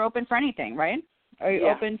 You're open for anything, right? Are you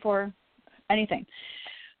open for anything?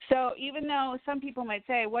 So even though some people might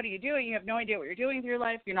say, what are you doing? You have no idea what you're doing with your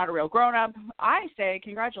life. You're not a real grown-up. I say,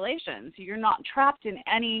 congratulations. You're not trapped in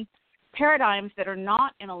any paradigms that are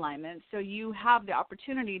not in alignment. So you have the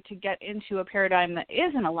opportunity to get into a paradigm that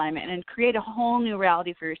is in alignment and create a whole new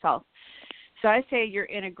reality for yourself. So I say you're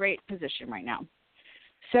in a great position right now.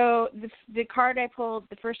 So the card I pulled,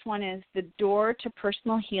 the first one is the door to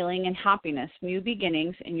personal healing and happiness, new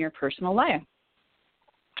beginnings in your personal life.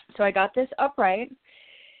 So I got this upright.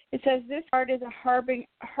 It says this card is a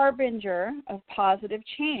harbinger of positive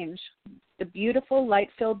change. The beautiful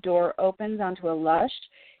light-filled door opens onto a lush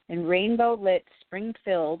and rainbow-lit spring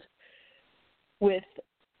filled with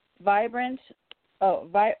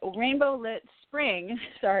rainbow-lit spring,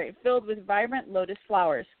 filled with vibrant lotus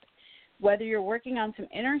flowers. Whether you're working on some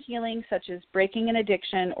inner healing, such as breaking an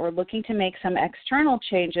addiction, or looking to make some external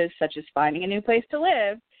changes, such as finding a new place to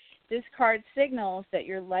live, this card signals that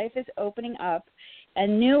your life is opening up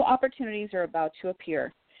and new opportunities are about to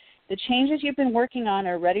appear. The changes you've been working on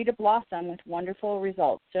are ready to blossom with wonderful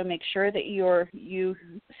results, so make sure that you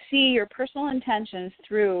see your personal intentions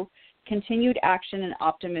through continued action and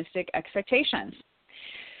optimistic expectations.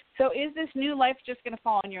 So is this new life just going to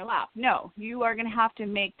fall in your lap? No. You are going to have to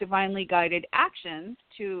make divinely guided actions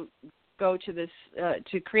to go to this,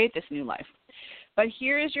 to create this new life. But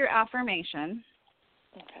here is your affirmation.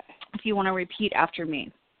 Okay. If you want to repeat after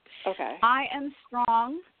me. Okay. I am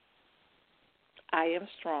strong. I am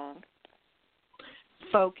strong.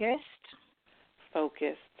 Focused.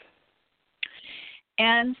 Focused.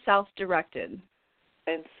 And self-directed.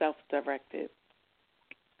 And self-directed.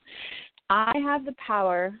 I have the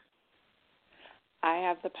power. I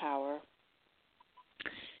have the power.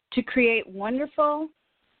 To create wonderful.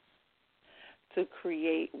 To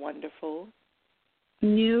create wonderful.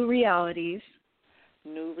 New realities.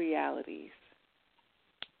 New realities.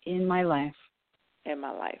 In my life. In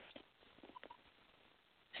my life.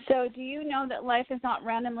 So do you know that life is not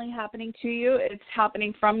randomly happening to you? It's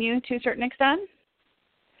happening from you to a certain extent?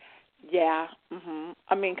 Yeah.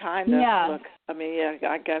 I mean, kind of. Yeah. Look, I mean, yeah,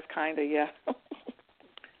 I guess kind of, yeah.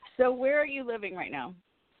 So where are you living right now?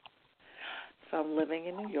 So I'm living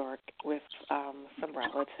in New York with some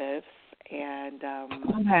relatives, and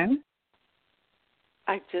Okay.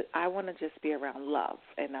 I want to just be around love,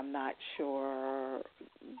 and I'm not sure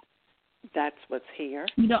that's what's here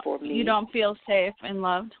for me. You don't feel safe and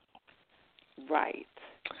loved? Right.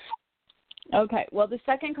 Okay. Well, the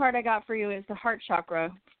second card I got for you is the heart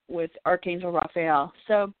chakra with Archangel Raphael.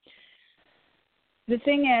 So the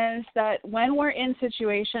thing is that when we're in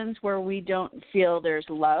situations where we don't feel there's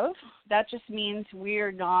love, that just means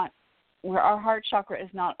our heart chakra is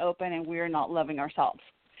not open and we are not loving ourselves.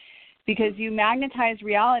 Because you magnetize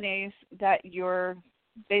realities that you're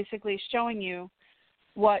basically showing you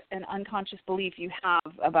what an unconscious belief you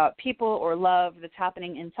have about people or love that's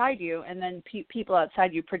happening inside you, and then people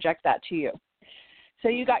outside you project that to you. So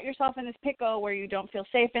you got yourself in this pickle where you don't feel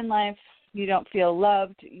safe in life, you don't feel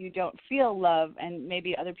loved, you don't feel love, and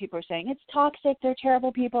maybe other people are saying, it's toxic, they're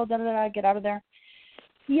terrible people, da-da-da, get out of there.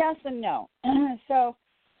 Yes and no. So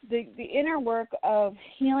the inner work of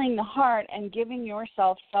healing the heart and giving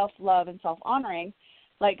yourself self-love and self-honoring,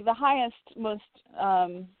 like the highest, most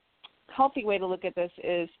healthy way to look at this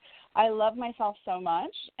is I love myself so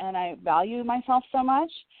much and I value myself so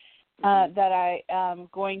much that I am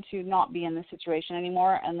going to not be in this situation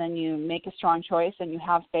anymore, and then you make a strong choice and you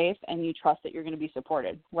have faith and you trust that you're going to be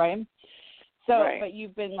supported, right? So, right. But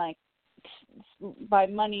you've been like, by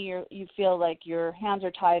money, you feel like your hands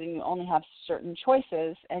are tied and you only have certain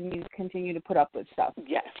choices, and you continue to put up with stuff.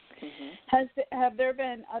 Yes. Have there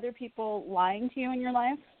been other people lying to you in your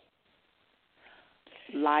life?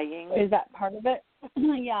 Lying? Is that part of it?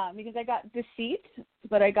 Yeah, because I got deceit,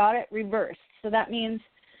 but I got it reversed. So that means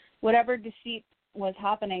whatever deceit was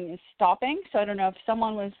happening is stopping. So I don't know if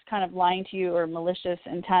someone was kind of lying to you or malicious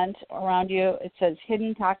intent around you. It says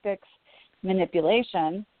hidden tactics,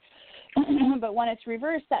 manipulation. But when it's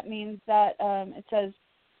reversed, that means that it says,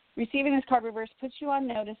 receiving this card reversed puts you on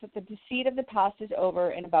notice that the deceit of the past is over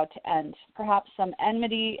and about to end. Perhaps some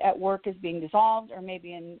enmity at work is being dissolved, or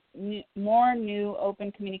maybe more new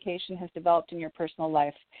open communication has developed in your personal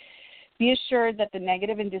life. Be assured that the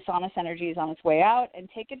negative and dishonest energy is on its way out, and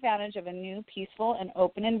take advantage of a new, peaceful, and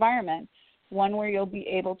open environment, one where you'll be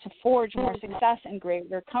able to forge more success and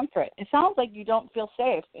greater comfort. It sounds like you don't feel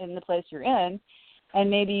safe in the place you're in, and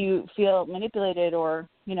maybe you feel manipulated or,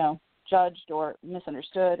 judged or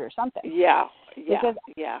misunderstood or something. Yeah. And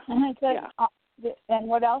it says, and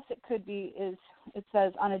what else it could be is, it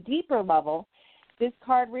says on a deeper level, this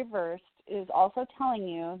card reversed is also telling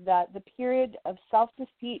you that the period of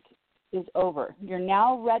self-deceit is over. You're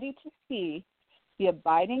now ready to see the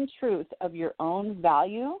abiding truth of your own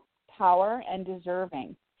value, power, and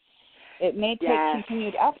deserving. It may take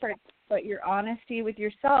continued effort, but your honesty with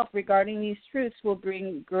yourself regarding these truths will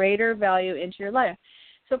bring greater value into your life.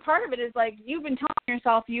 So part of it is like you've been telling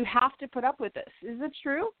yourself you have to put up with this. Is it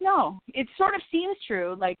true? No. It sort of seems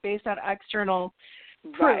true, like based on external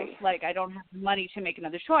proof, like I don't have money to make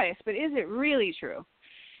another choice. But is it really true?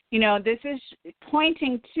 This is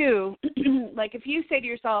pointing to, like if you say to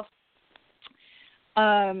yourself,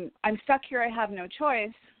 I'm stuck here, I have no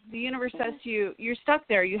choice, the universe says to you, you're stuck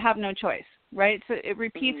there, you have no choice, right? So it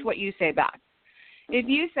repeats what you say back. If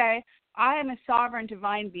you say, I am a sovereign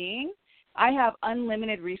divine being, I have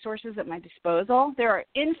unlimited resources at my disposal, there are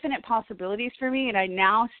infinite possibilities for me, and I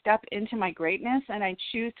now step into my greatness, and I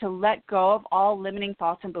choose to let go of all limiting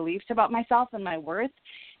thoughts and beliefs about myself and my worth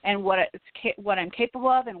and what I'm capable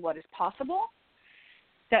of and what is possible,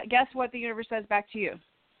 guess what the universe says back to you?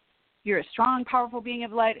 You're a strong, powerful being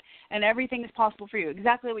of light, and everything is possible for you.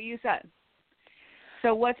 Exactly what you said.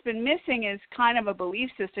 So what's been missing is kind of a belief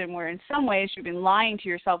system where in some ways you've been lying to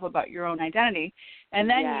yourself about your own identity. And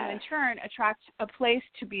then you in turn attract a place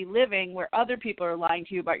to be living where other people are lying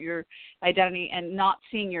to you about your identity and not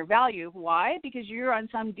seeing your value. Why? Because you're on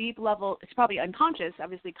some deep level, it's probably unconscious.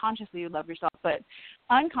 Obviously, consciously you love yourself, but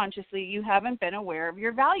unconsciously you haven't been aware of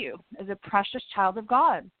your value as a precious child of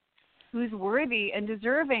God who's worthy and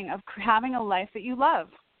deserving of having a life that you love.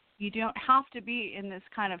 You don't have to be in this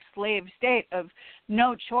kind of slave state of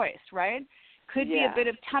no choice, right? Could be a bit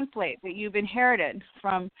of template that you've inherited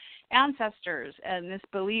from ancestors and this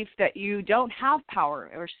belief that you don't have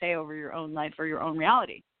power or say over your own life or your own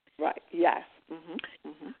reality. Right, yes. Mm-hmm.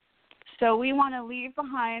 Mm-hmm. So we want to leave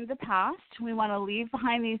behind the past. We want to leave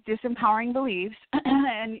behind these disempowering beliefs,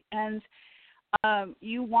 and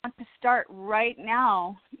you want to start right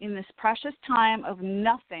now in this precious time of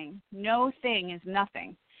nothing. No thing is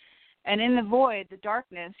nothing. And in the void, the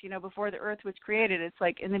darkness, before the earth was created, it's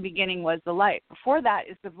like in the beginning was the light. Before that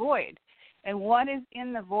is the void. And what is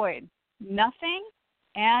in the void? Nothing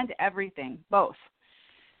and everything, both.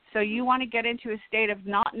 So you want to get into a state of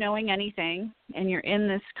not knowing anything, and you're in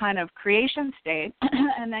this kind of creation state,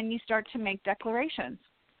 and then you start to make declarations.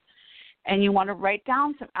 And you want to write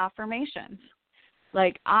down some affirmations.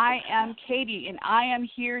 Like, I am Katie, and I am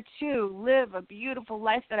here to live a beautiful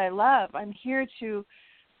life that I love. I'm here to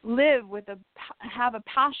have a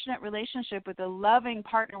passionate relationship with a loving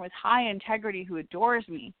partner with high integrity who adores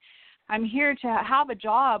me. I'm here to have a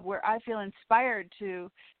job where I feel inspired to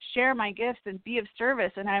share my gifts and be of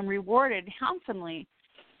service, and I'm rewarded handsomely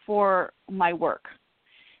for my work.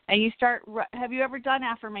 And have you ever done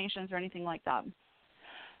affirmations or anything like that?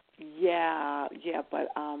 Yeah, but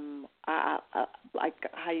I like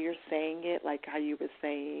how you're saying it, like how you were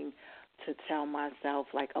saying to tell myself,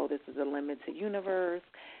 like, oh, this is a limited universe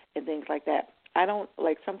and things like that. I don't,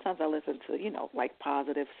 like, sometimes I listen to, like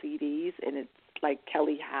positive CDs, and it's like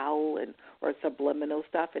Kelly Howell or subliminal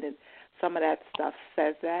stuff, and some of that stuff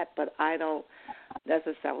says that, but I don't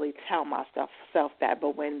necessarily tell myself that.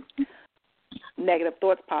 But when negative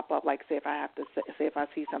thoughts pop up, like say if I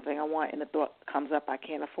see something I want and the thought comes up I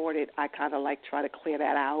can't afford it, I kind of like try to clear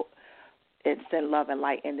that out and send love and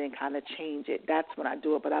light and then kind of change it. That's when I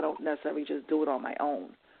do it, but I don't necessarily just do it on my own.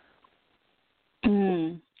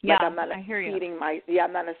 Yeah, like I'm not I hear you.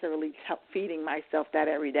 I'm not necessarily feeding myself that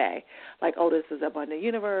every day. Like, oh, this is abundant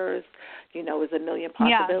universe. There's a million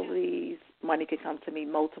possibilities. Yeah. Money can come to me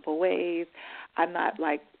multiple ways. I'm not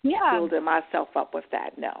like building myself up with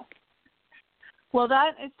that. No. Well,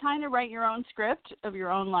 it's time to write your own script of your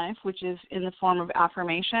own life, which is in the form of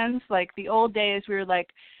affirmations. Like the old days, we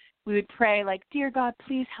would pray like, dear God,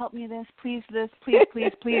 please help me this, please,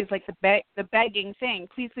 please, like the begging thing,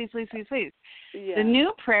 please, please, please, please, please. Yeah. The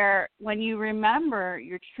new prayer, when you remember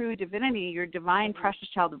your true divinity, your divine precious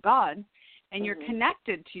child of God, and you're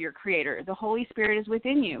connected to your Creator, the Holy Spirit is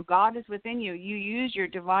within you, God is within you, you use your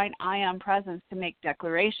divine I am presence to make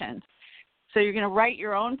declarations. So you're going to write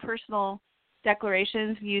your own personal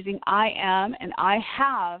declarations using I am and I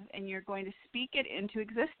have, and you're going to speak it into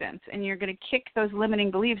existence, and you're going to kick those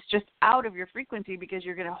limiting beliefs just out of your frequency because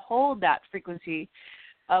you're going to hold that frequency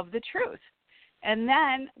of the truth. And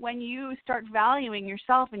then when you start valuing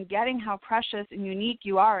yourself and getting how precious and unique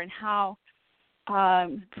you are and how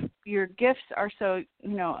your gifts are so,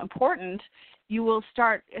 important, you will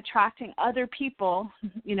start attracting other people,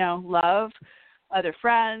 love, other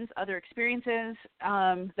friends, other experiences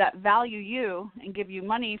that value you and give you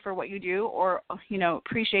money for what you do, or,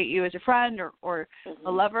 appreciate you as a friend or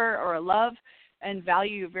a lover or a love, and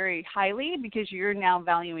value you very highly because you're now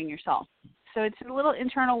valuing yourself. So it's a little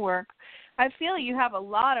internal work. I feel you have a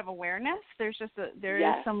lot of awareness. There's just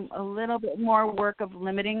is a little bit more work of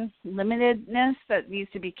limitedness that needs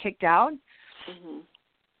to be kicked out.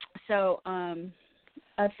 So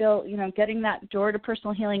I feel, getting that door to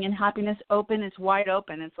personal healing and happiness open is wide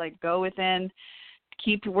open. It's like go within,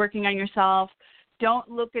 keep working on yourself. Don't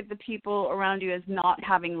look at the people around you as not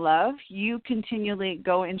having love. You continually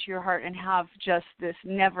go into your heart and have just this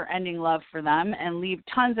never-ending love for them and leave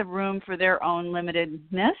tons of room for their own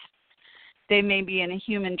limitedness. They may be in a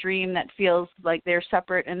human dream that feels like they're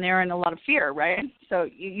separate and they're in a lot of fear, right? So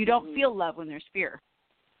you don't feel love when there's fear.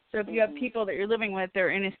 So if you have people that you're living with, they're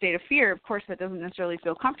in a state of fear, of course that doesn't necessarily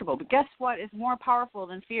feel comfortable. But guess what is more powerful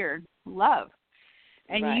than fear? Love.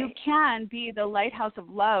 And you can be the lighthouse of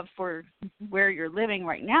love for where you're living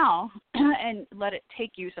right now and let it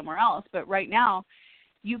take you somewhere else. But right now,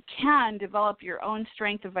 you can develop your own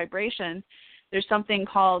strength of vibration there's something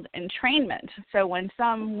called entrainment. So when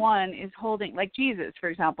someone is holding, like Jesus, for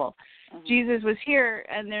example, Jesus was here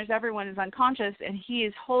and everyone is unconscious and he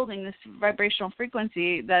is holding this vibrational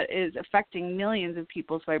frequency that is affecting millions of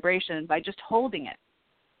people's vibration by just holding it.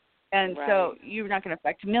 And so you're not going to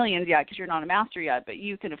affect millions yet because you're not a master yet, but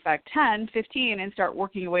you can affect 10, 15 and start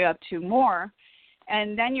working your way up to more.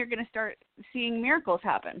 And then you're going to start seeing miracles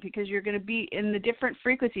happen because you're going to be in the different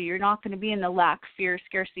frequency. You're not going to be in the lack, fear,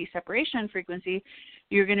 scarcity, separation frequency.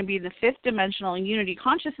 You're going to be in the fifth dimensional unity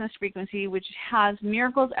consciousness frequency, which has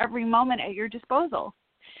miracles every moment at your disposal.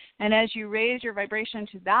 And as you raise your vibration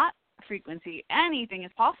to that frequency, anything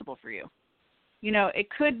is possible for you. You know, it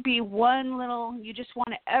could be one little, you just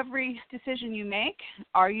want every decision you make,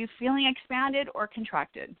 are you feeling expanded or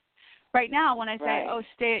contracted? Right now, when I say,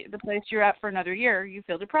 stay at the place you're at for another year, you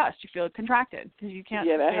feel depressed. You feel contracted because you can't.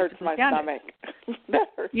 Yeah, that hurts my stomach. That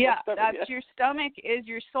hurts my stomach. That's your stomach is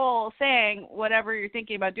your soul saying whatever you're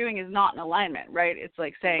thinking about doing is not in alignment, right? It's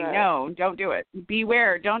like saying, no, don't do it.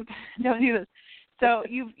 Beware, don't do this. So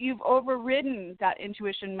you've overridden that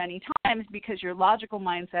intuition many times because your logical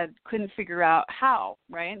mindset couldn't figure out how,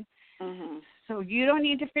 right? Mm-hmm. So you don't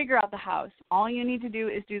need to figure out the house. All you need to do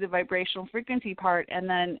is do the vibrational frequency part, and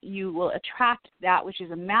then you will attract that which is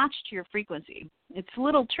a match to your frequency. It's a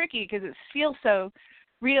little tricky because it feels so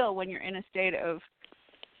real when you're in a state of,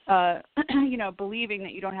 believing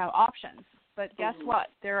that you don't have options. But guess what?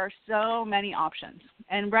 There are so many options.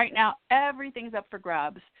 And right now, everything's up for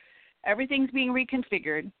grabs. Everything's being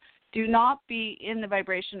reconfigured. Do not be in the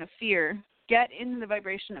vibration of fear. Get into the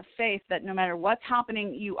vibration of faith that no matter what's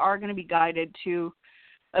happening, you are going to be guided to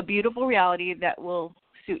a beautiful reality that will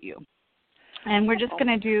suit you. And we're just going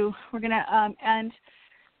to end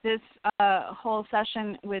this whole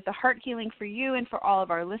session with a heart healing for you and for all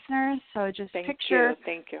of our listeners. So just picture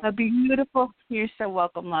a beautiful, you're so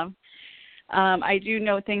welcome, love. I do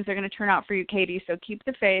know things are going to turn out for you, Katie, so keep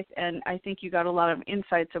the faith, and I think you got a lot of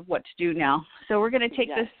insights of what to do now. So we're going to take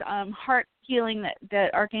this heart healing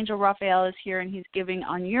that Archangel Raphael is here, and he's giving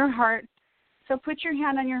on your heart. So put your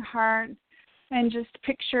hand on your heart and just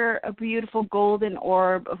picture a beautiful golden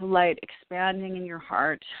orb of light expanding in your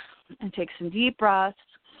heart, and take some deep breaths.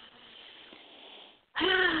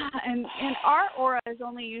 And our aura is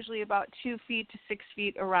only usually about 2 feet to 6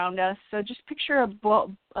 feet around us. So just picture a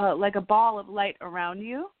ball, like a ball of light around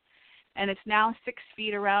you, and it's now 6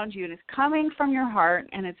 feet around you, and it's coming from your heart,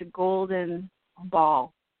 and it's a golden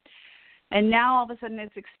ball. And now all of a sudden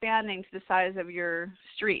it's expanding to the size of your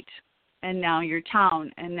street, and now your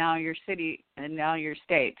town, and now your city, and now your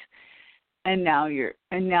state, and now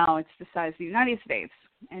it's the size of the United States,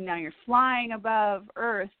 and now you're flying above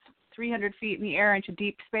Earth 300 feet in the air into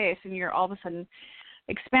deep space, and you're all of a sudden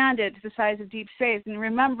expanded to the size of deep space. And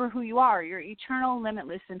remember who you are. You're eternal,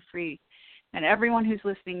 limitless, and free. And everyone who's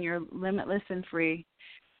listening, you're limitless and free.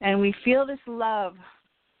 And we feel this love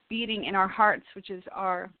beating in our hearts, which is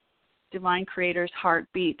our divine creator's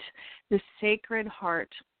heartbeat, this sacred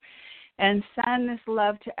heart. And send this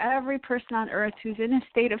love to every person on earth who's in a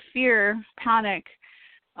state of fear, panic,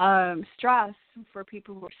 stress, for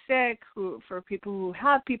people who are sick, for people who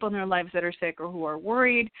have people in their lives that are sick or who are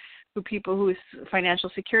worried, for people whose financial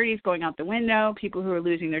security is going out the window, people who are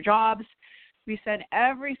losing their jobs. We send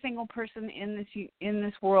every single person in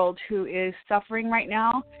this world who is suffering right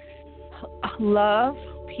now love,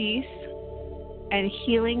 peace, and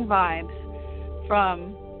healing vibes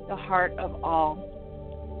from the heart of all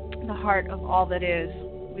that is,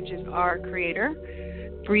 which is our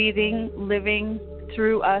Creator, breathing, living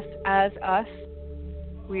through us as us.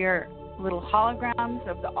 We are little holograms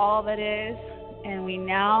of the all that is, and we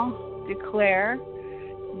now declare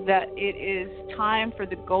that it is time for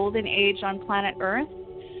the golden age on planet Earth,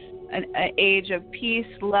 an age of peace,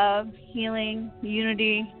 love, healing,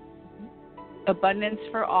 unity, abundance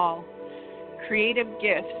for all, creative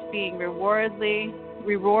gifts being rewarded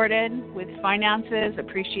with finances,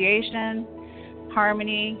 appreciation,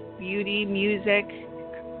 harmony, beauty, music,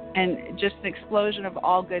 and just an explosion of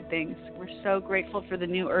all good things. We're so grateful for the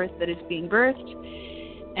new earth that is being birthed.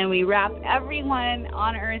 And we wrap everyone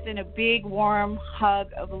on earth in a big, warm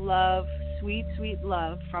hug of love, sweet, sweet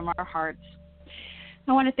love from our hearts.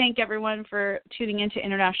 I want to thank everyone for tuning into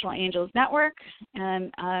International Angels Network,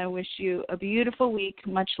 and I wish you a beautiful week.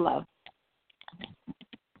 Much love.